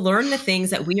 We will learn the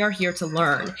things that we are here to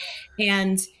learn.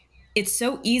 And it's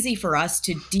so easy for us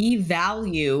to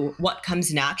devalue what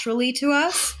comes naturally to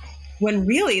us when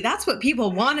really that's what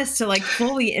people want us to like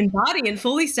fully embody and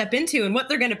fully step into and what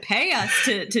they're going to pay us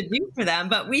to do for them.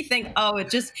 But we think, oh, it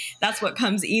just, that's what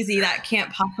comes easy. That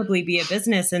can't possibly be a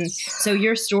business. And so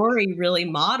your story really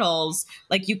models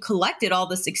like you collected all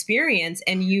this experience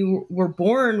and you were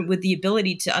born with the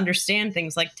ability to understand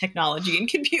things like technology and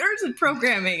computers and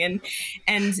programming.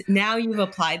 And now you've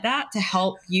applied that to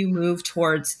help you move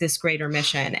towards this greater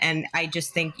mission. And I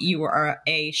just think you are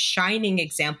a shining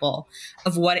example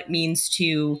of what it means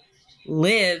to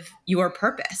live your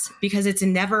purpose because it's a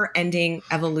never ending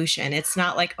evolution. It's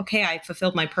not like, okay, I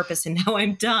fulfilled my purpose and now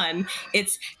I'm done.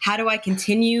 It's how do I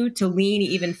continue to lean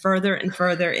even further and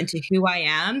further into who I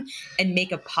am and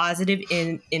make a positive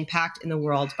impact in the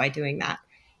world by doing that.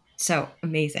 So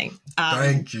amazing.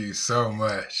 Thank you so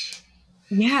much.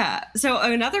 Yeah. So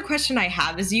another question I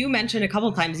have is you mentioned a couple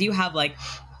of times you have like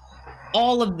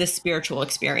all of this spiritual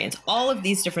experience, all of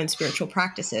these different spiritual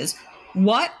practices.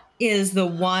 What is the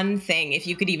one thing, if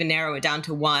you could even narrow it down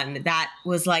to one, that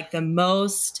was like the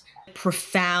most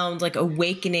profound, like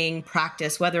awakening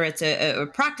practice, whether it's a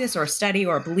practice or a study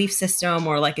or a belief system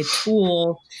or like a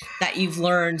tool that you've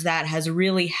learned that has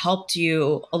really helped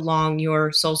you along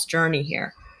your soul's journey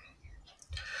here?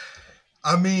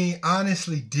 I mean,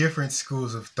 honestly, different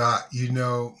schools of thought.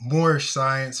 More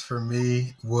science for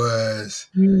me was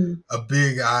Mm, a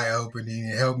big eye opening.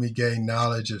 It helped me gain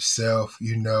knowledge of self.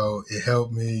 It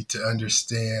helped me to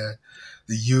understand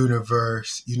the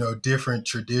universe. Different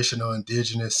traditional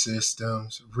indigenous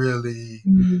systems really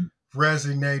mm,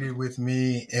 resonated with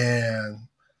me and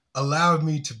allowed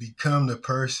me to become the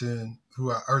person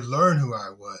or learn who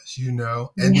I was, and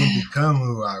then yeah. become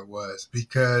who I was.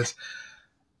 Because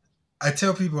I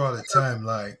tell people all the time,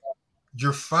 like,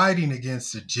 you're fighting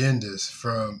against agendas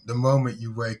from the moment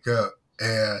you wake up.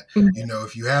 And, Mm,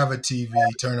 if you have a TV,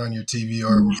 turn on your TV,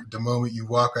 or the moment you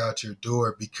walk out your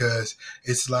door, because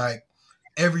it's like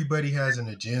everybody has an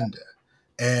agenda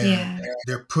and yeah.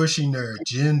 they're pushing their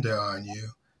agenda on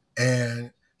you.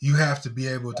 And you have to be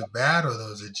able to battle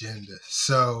those agendas.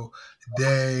 So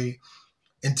they,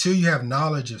 until you have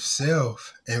knowledge of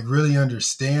self and really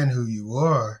understand who you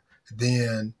are,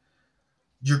 then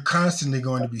you're constantly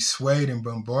going to be swayed and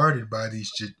bombarded by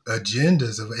these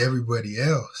agendas of everybody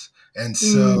else. And Mm,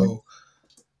 so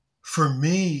for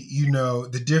me,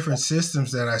 the different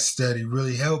systems that I study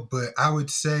really help. But I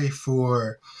would say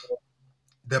for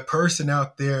the person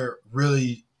out there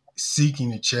really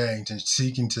seeking to change and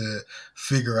seeking to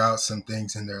figure out some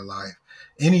things in their life,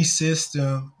 any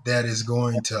system that is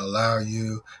going to allow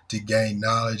you to gain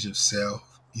knowledge of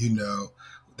self,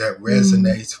 that mm,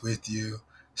 resonates with you,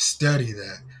 study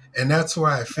that. And that's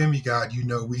why at Femigod,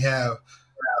 we have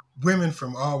women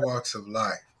from all walks of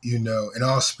life. and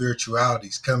all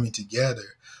spiritualities coming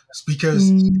together. It's because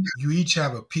Mm. you each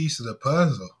have a piece of the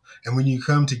puzzle. And when you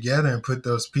come together and put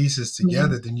those pieces Yeah.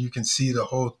 together, then you can see the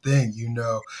whole thing.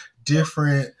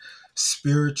 Different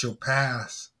spiritual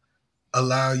paths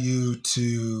allow you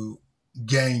to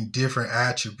gain different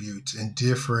attributes and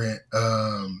different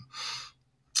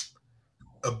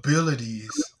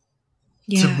abilities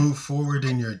to Yeah. move forward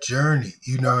in your journey.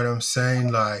 You know what I'm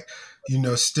saying? Like,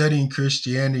 studying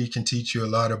Christianity can teach you a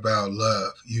lot about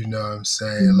love. You know what I'm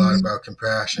saying? A lot Mhm. about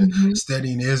compassion. Mhm.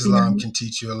 Studying Islam Yeah. can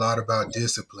teach you a lot about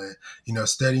discipline.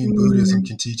 Studying Buddhism Mm.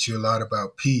 can teach you a lot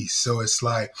about peace. So it's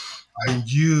like when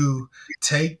you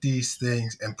take these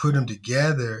things and put them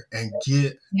together and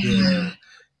get Yeah. the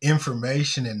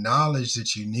information and knowledge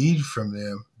that you need from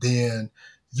them, then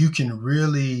you can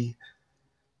really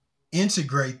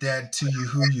integrate that to you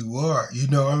who you are.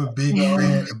 I'm a big Yeah.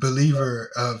 fan, a believer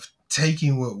of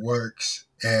taking what works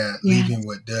and Yeah. leaving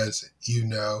what doesn't,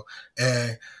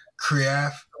 and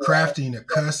crafting a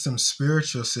custom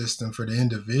spiritual system for the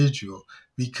individual,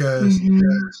 because Mhm.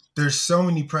 there's so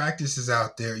many practices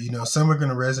out there. Some are going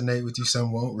to resonate with you,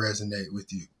 some won't resonate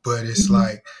with you, but it's Mhm.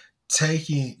 like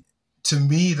taking, to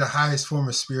me, the highest form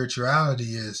of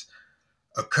spirituality is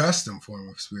a custom form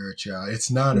of spirituality. It's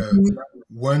not a Mhm.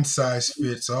 one size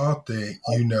fits all thing.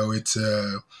 It's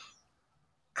a,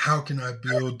 how can I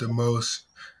build the most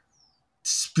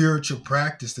spiritual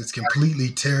practice that's completely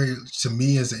tailored to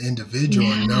me as an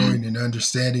individual, and Yeah. knowing and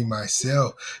understanding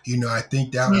myself. I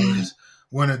think that Yeah. was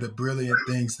one of the brilliant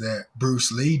things that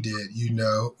Bruce Lee did,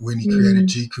 when he created Mm.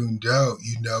 Jeet Kune Do.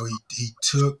 He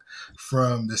took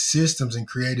from the systems and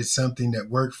created something that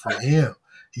worked for him,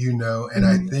 and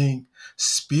I Mm. think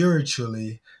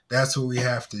spiritually, that's what we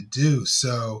have to do.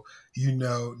 So,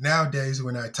 nowadays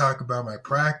when I talk about my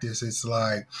practice, it's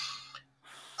like,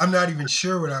 I'm not even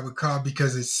sure what I would call it,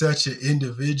 because it's such an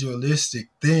individualistic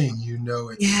thing.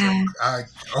 Yeah. I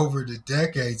over the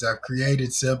decades I've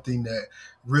created something that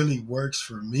really works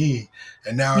for me,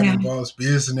 and now it Yeah. involves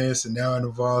business, and now it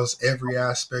involves every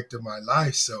aspect of my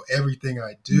life. So everything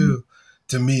I Mm. do,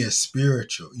 to me, is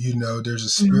spiritual. There's a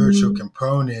spiritual Mhm.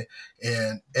 component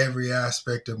in every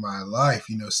aspect of my life.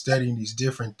 Studying these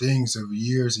different things over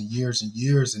years and years and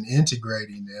years and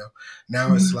integrating them.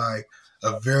 Now it's Mhm. like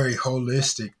a very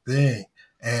holistic thing.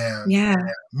 And Yeah.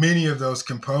 many of those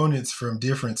components from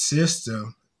different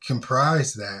systems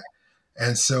comprise that.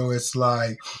 And so it's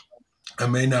like, I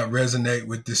may not resonate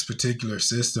with this particular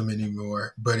system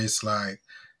anymore, but it's like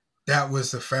that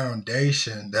was the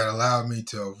foundation that allowed me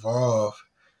to evolve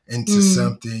into Mm.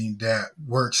 something that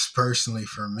works personally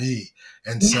for me.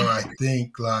 And so Yeah.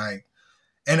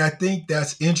 I think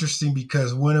that's interesting,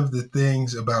 because one of the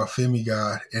things about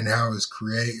Femigod and how it was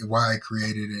created, why I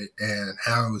created it and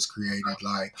how it was created,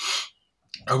 like,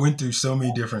 I went through so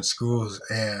many different schools,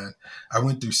 and I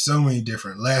went through so many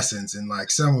different lessons, and like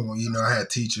some of them, I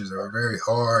had teachers that were very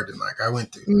hard, and like I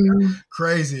went through like Mm.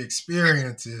 crazy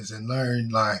experiences and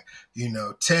learned, like,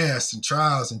 tests and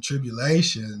trials and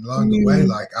tribulation along the way. Mm.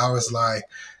 Like I was like,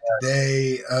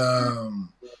 they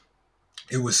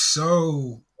it was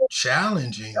so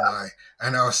challenging, like,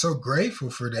 and I was so grateful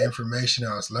for the information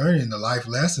I was learning, the life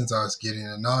lessons I was getting,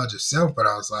 the knowledge of self. But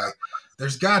I was like,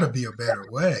 there's got to be a better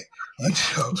way.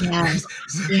 Yes.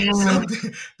 There's Yeah.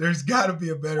 something, there's got to be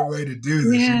a better way to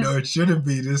do this. Yeah. It shouldn't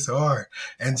be this hard.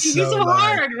 And It'd be so, so like,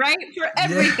 hard, right? For yeah.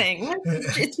 everything.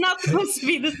 It's not supposed to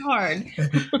be this hard.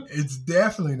 It's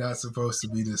definitely not supposed to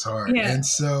be this hard. Yeah. And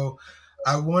so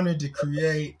I wanted to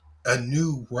create a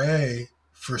new way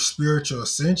for spiritual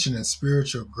ascension and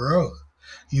spiritual growth,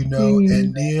 Mm.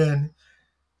 and then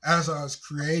as I was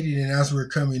creating and as we're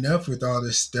coming up with all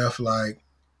this stuff, like,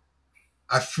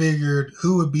 I figured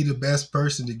who would be the best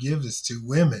person to give this to?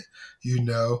 Women.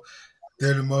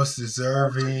 They're the most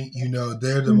deserving,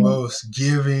 they're the Mm. most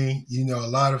giving. A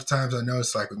lot of times I know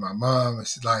it's like with my mom,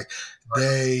 it's like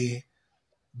they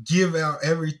give out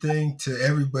everything to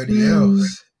everybody Mm.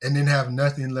 else and then have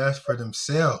nothing left for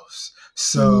themselves.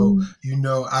 So,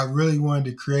 Mm. I really wanted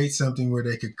to create something where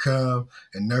they could come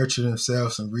and nurture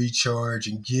themselves and recharge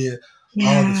and get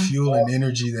all the Yeah. fuel and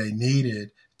energy they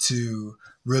needed to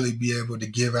really be able to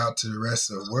give out to the rest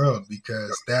of the world,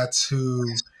 because that's who,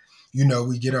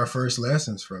 we get our first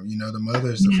lessons from. The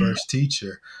mother is the Yeah. first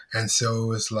teacher. And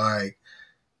so it's like,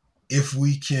 if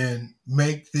we can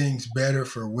make things better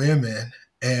for women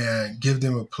and give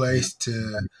them a place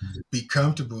to be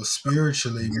comfortable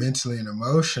spiritually, mentally, and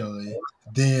emotionally,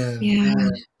 then Yeah.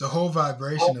 the whole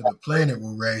vibration of the planet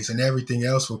will raise and everything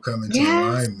else will come into Yes.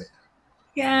 alignment.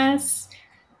 Yes.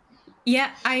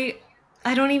 Yeah.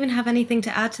 I don't even have anything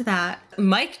to add to that.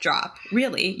 Mic drop,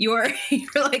 really. You're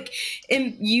you're like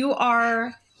you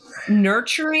are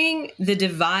nurturing the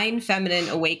divine feminine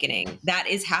awakening that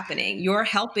is happening. You're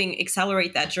helping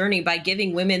accelerate that journey by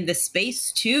giving women the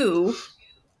space to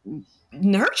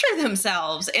nurture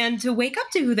themselves and to wake up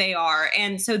to who they are,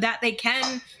 and so that they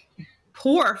can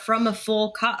pour from a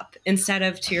full cup instead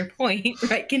of, to your point,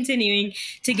 right, continuing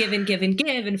to give and give and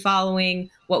give and following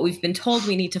what we've been told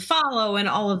we need to follow and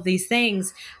all of these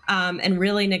things, and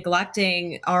really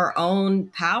neglecting our own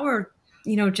power,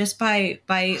 just by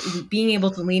being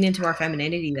able to lean into our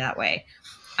femininity that way.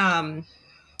 um,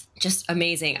 just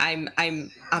amazing.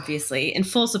 I'm obviously in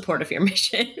full support of your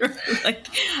mission. Right? Like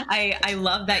I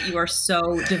love that you are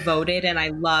so devoted, and I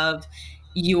love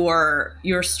your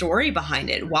story behind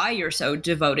it, why you're so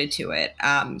devoted to it.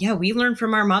 Yeah, we learn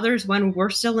from our mothers when we're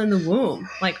still in the womb.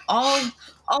 Like all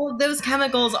of those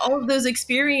chemicals, all of those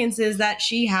experiences that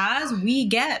she has, we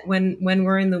get when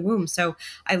we're in the womb. So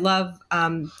I love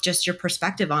just your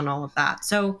perspective on all of that.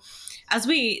 So as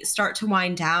we start to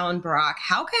wind down, Barack,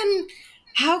 how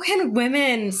can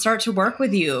women start to work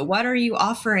with you? What are you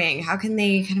offering? How can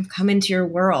they kind of come into your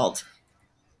world?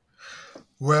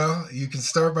 Well, you can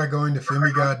start by going to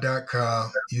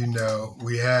femigod.com.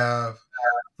 We have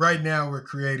right now we're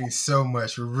creating so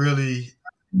much. We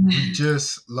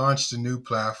just launched a new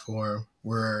platform.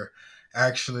 We're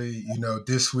actually,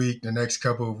 this week, the next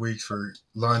couple of weeks, we're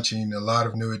launching a lot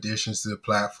of new additions to the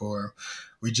platform.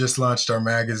 We just launched our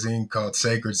magazine called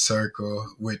Sacred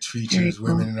Circle, which Very features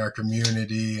women cool. in our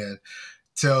community and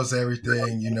tells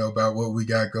everything, about what we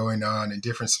got going on and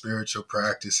different spiritual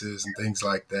practices and things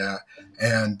like that.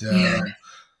 And Yeah.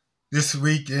 this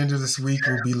week, end of this week,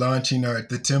 we'll be launching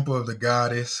the Temple of the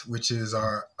Goddess, which is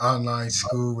our online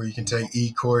school where you can take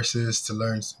e-courses to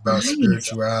learn about Nice.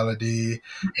 spirituality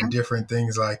and Okay. different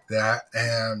things like that.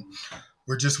 And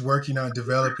we're just working on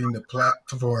developing the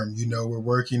platform. We're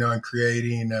working on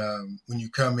creating, when you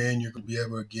come in, you're going to be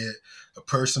able to get a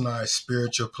personalized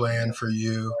spiritual plan for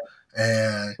you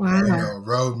and, Wow. a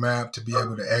roadmap to be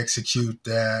able to execute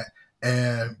that.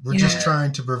 And we're Yeah. just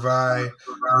trying to provide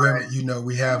women,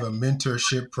 we have a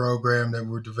mentorship program that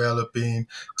we're developing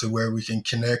to where we can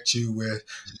connect you with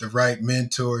the right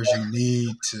mentors you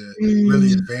need to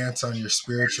really Mm, advance on your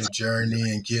spiritual journey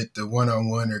and get the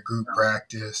one-on-one or group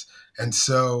practice. And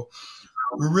so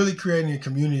we're really creating a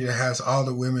community that has all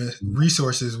the women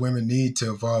resources women need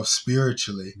to evolve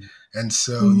spiritually. And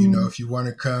so, mhm. if you want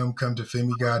to come to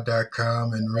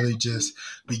femigod.com and really just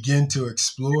begin to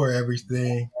explore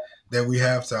everything that we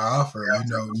have to offer.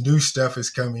 New stuff is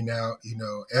coming out,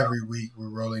 every week we're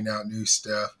rolling out new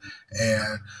stuff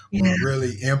and we're Yeah.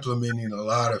 really implementing a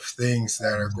lot of things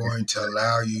that are going to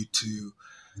allow you to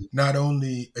not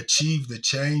only achieve the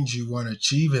change you want to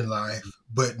achieve in life,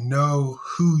 but know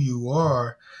who you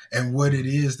are and what it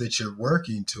is that you're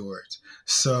working towards.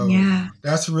 So Yeah.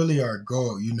 that's really our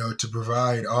goal, to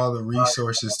provide all the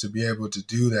resources to be able to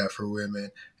do that for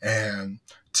women and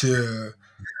to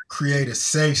create a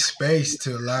safe space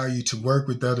to allow you to work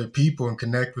with other people and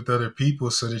connect with other people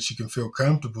so that you can feel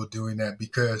comfortable doing that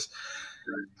because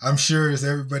I'm sure as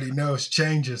everybody knows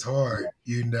change is hard,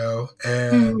 and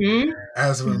Mhm.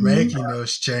 as we're Mhm. making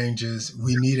those changes,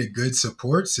 we need a good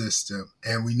support system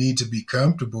and we need to be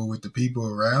comfortable with the people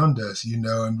around us,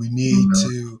 and we need Mhm.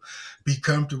 to be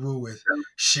comfortable with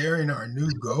sharing our new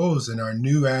goals and our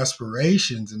new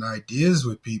aspirations and ideas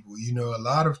with people. A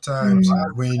lot of times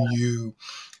Mhm. when you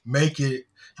make it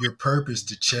your purpose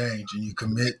to change and you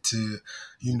commit to,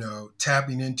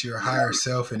 tapping into your higher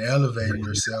self and elevating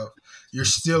yourself, you're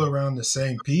still around the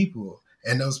same people.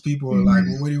 And those people are like,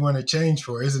 well, Mhm. what do you want to change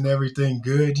for? Isn't everything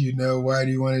good? Why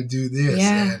do you want to do this?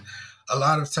 Yeah. And a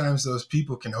lot of times those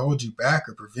people can hold you back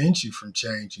or prevent you from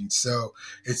changing. So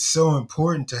it's so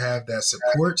important to have that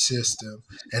support system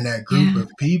and that group Yeah.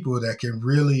 of people that can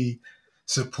really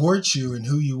support you and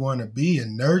who you want to be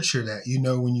and nurture that.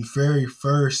 When you very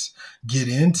first get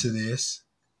into this,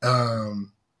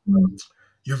 um, Mhm.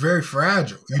 you're very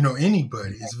fragile.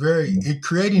 Anybody.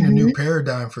 Creating a new Mhm.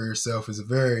 paradigm for yourself is a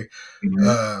very, Mhm.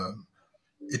 um,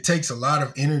 it takes a lot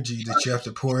of energy that you have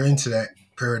to pour into that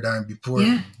paradigm before it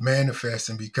Yeah. manifests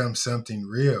and becomes something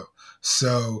real.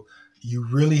 So you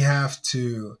really have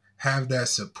to have that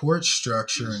support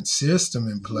structure and system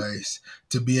in place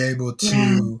to be able Yeah.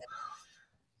 to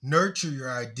nurture your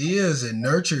ideas and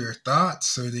nurture your thoughts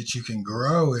so that you can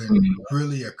grow and Mhm.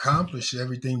 really accomplish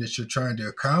everything that you're trying to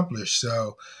accomplish.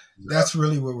 So that's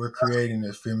really what we're creating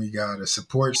at Femigod, a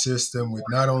support system with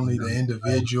not only the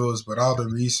individuals, but all the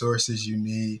resources you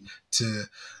need to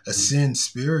ascend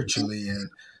spiritually and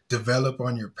develop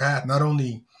on your path, not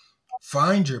only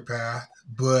find your path,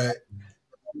 but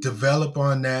develop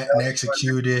on that and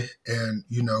execute it and,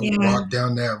 Yeah. walk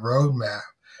down that roadmap.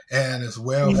 And as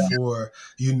well Yeah. for,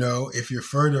 if you're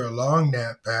further along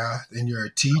that path and you're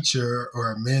a teacher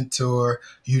or a mentor,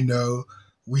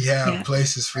 we have Yeah.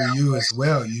 places for you as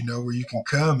well, where you can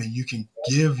come and you can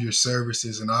give your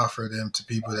services and offer them to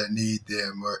people that need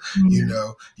them. Or,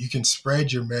 Yeah. you can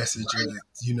spread your message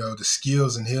or the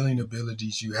skills and healing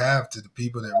abilities you have to the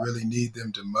people that really need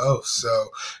them the most. So,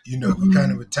 we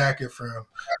kind of Mhm. attack it from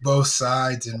both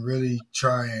sides and really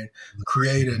try and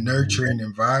create a nurturing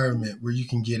environment where you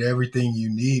can get everything you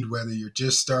need, whether you're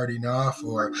just starting off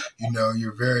or,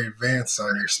 you're very advanced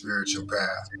on your spiritual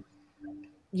path.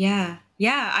 Yeah,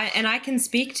 yeah, and I can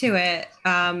speak to it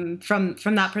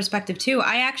from that perspective too.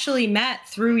 I actually met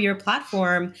through your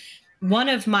platform one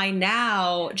of my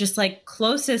now just like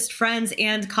closest friends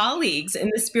and colleagues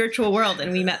in the spiritual world,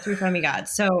 and we met through Femigod.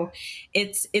 So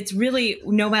it's really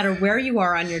no matter where you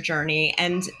are on your journey.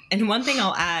 And one thing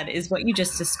I'll add is what you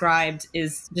just described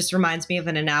is just reminds me of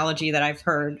an analogy that I've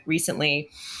heard recently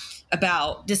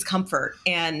about discomfort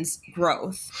and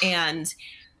growth and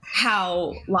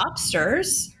how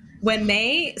lobsters, when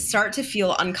they start to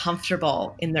feel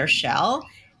uncomfortable in their shell,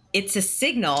 it's a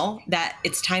signal that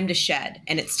it's time to shed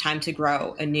and it's time to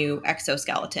grow a new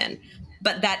exoskeleton.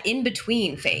 But that in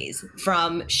between phase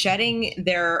from shedding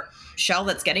their shell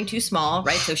that's getting too small,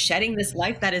 right? So shedding this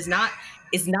life that is not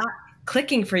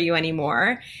clicking for you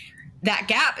anymore, that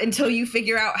gap until you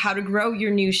figure out how to grow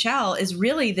your new shell is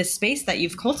really the space that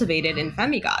you've cultivated in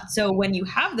Femigod. So when you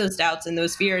have those doubts and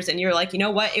those fears and you're like, you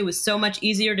know what, it was so much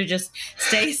easier to just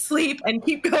stay asleep and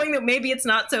keep going, that maybe it's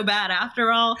not so bad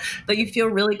after all, but you feel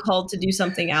really called to do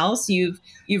something else. You've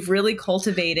really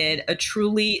cultivated a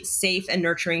truly safe and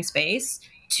nurturing space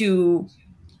to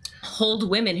hold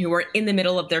women who are in the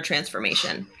middle of their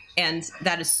transformation. And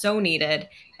that is so needed.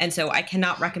 And so I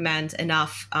cannot recommend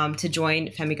enough to join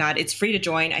Femigod. It's free to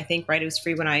join, I think, right? It was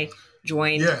free when I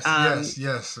joined. Yes, yes,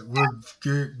 yes.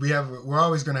 We're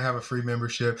always going to have a free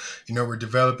membership. We're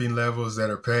developing levels that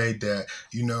are paid that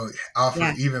offer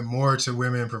Yeah, even more to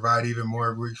women, provide even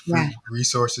more yeah, free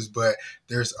resources. But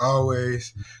there's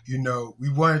always, we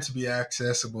want it to be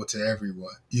accessible to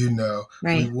everyone. We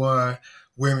right. want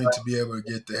women to be able to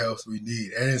get the help we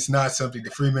need, and it's not something.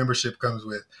 The free membership comes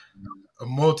with a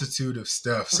multitude of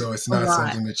stuff. So it's A not lot.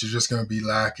 something that you're just going to be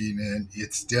lacking. And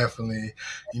it's definitely,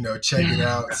 check it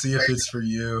Yeah, out, see if it's for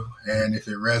you and if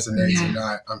it resonates or yeah,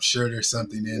 not. I'm sure there's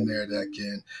something in there that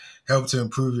can help to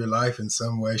improve your life in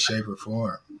some way, shape, or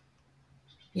form.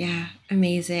 yeah.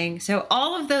 Amazing. So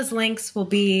all of those links will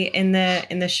be in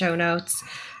the show notes.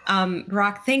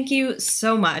 Brock, thank you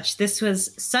so much. This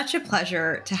was such a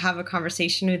pleasure to have a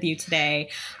conversation with you today.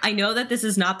 I know that this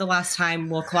is not the last time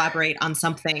we'll collaborate on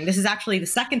something. This is actually the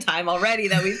second time already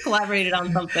that we've collaborated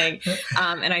on something.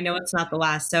 And I know it's not the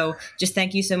last. So just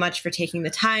thank you so much for taking the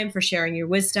time, for sharing your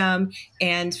wisdom,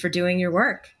 and for doing your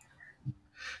work.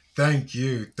 Thank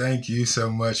you. Thank you so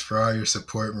much for all your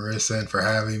support, Marissa, and for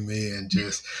having me and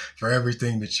just for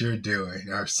everything that you're doing.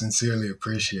 I sincerely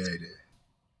appreciate it.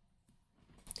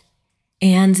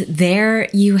 And there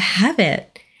you have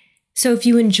it. So if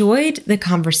you enjoyed the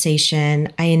conversation,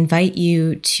 I invite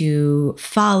you to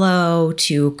follow,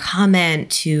 to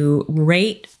comment, to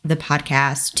rate the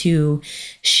podcast, to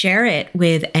share it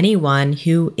with anyone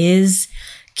who is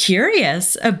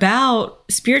curious about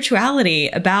spirituality,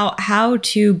 about how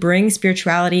to bring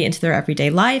spirituality into their everyday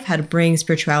life, how to bring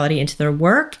spirituality into their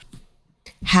work,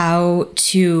 how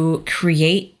to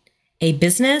create a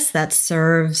business that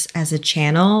serves as a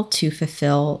channel to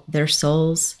fulfill their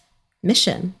soul's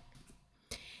mission.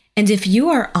 And if you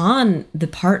are on the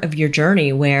part of your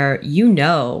journey where you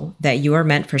know that you are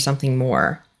meant for something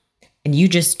more and you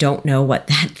just don't know what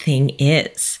that thing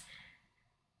is,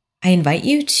 I invite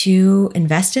you to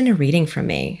invest in a reading from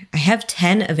me. I have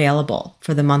 10 available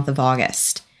for the month of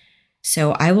August.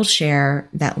 So I will share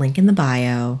that link in the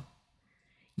bio.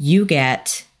 You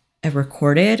get a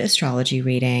recorded astrology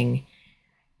reading,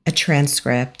 a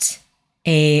transcript,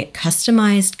 a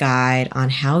customized guide on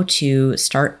how to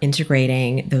start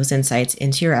integrating those insights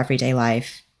into your everyday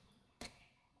life,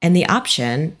 and the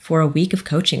option for a week of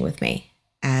coaching with me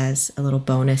as a little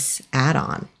bonus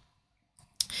add-on.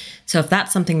 So if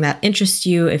that's something that interests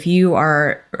you, if you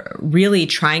are really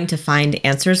trying to find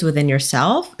answers within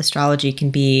yourself, astrology can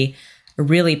be a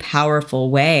really powerful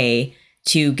way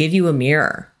to give you a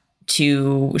mirror,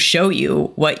 to show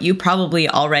you what you probably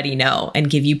already know and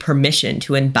give you permission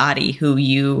to embody who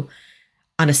you,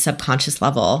 on a subconscious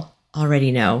level,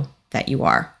 already know that you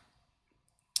are.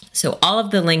 So all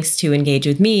of the links to engage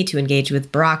with me, to engage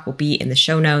with Barack, will be in the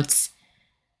show notes.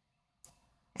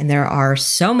 And there are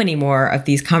so many more of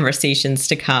these conversations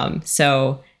to come.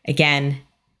 So again,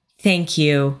 thank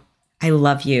you. I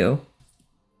love you.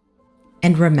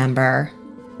 And remember,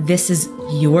 this is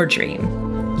your dream.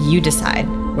 You decide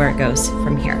where it goes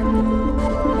from here.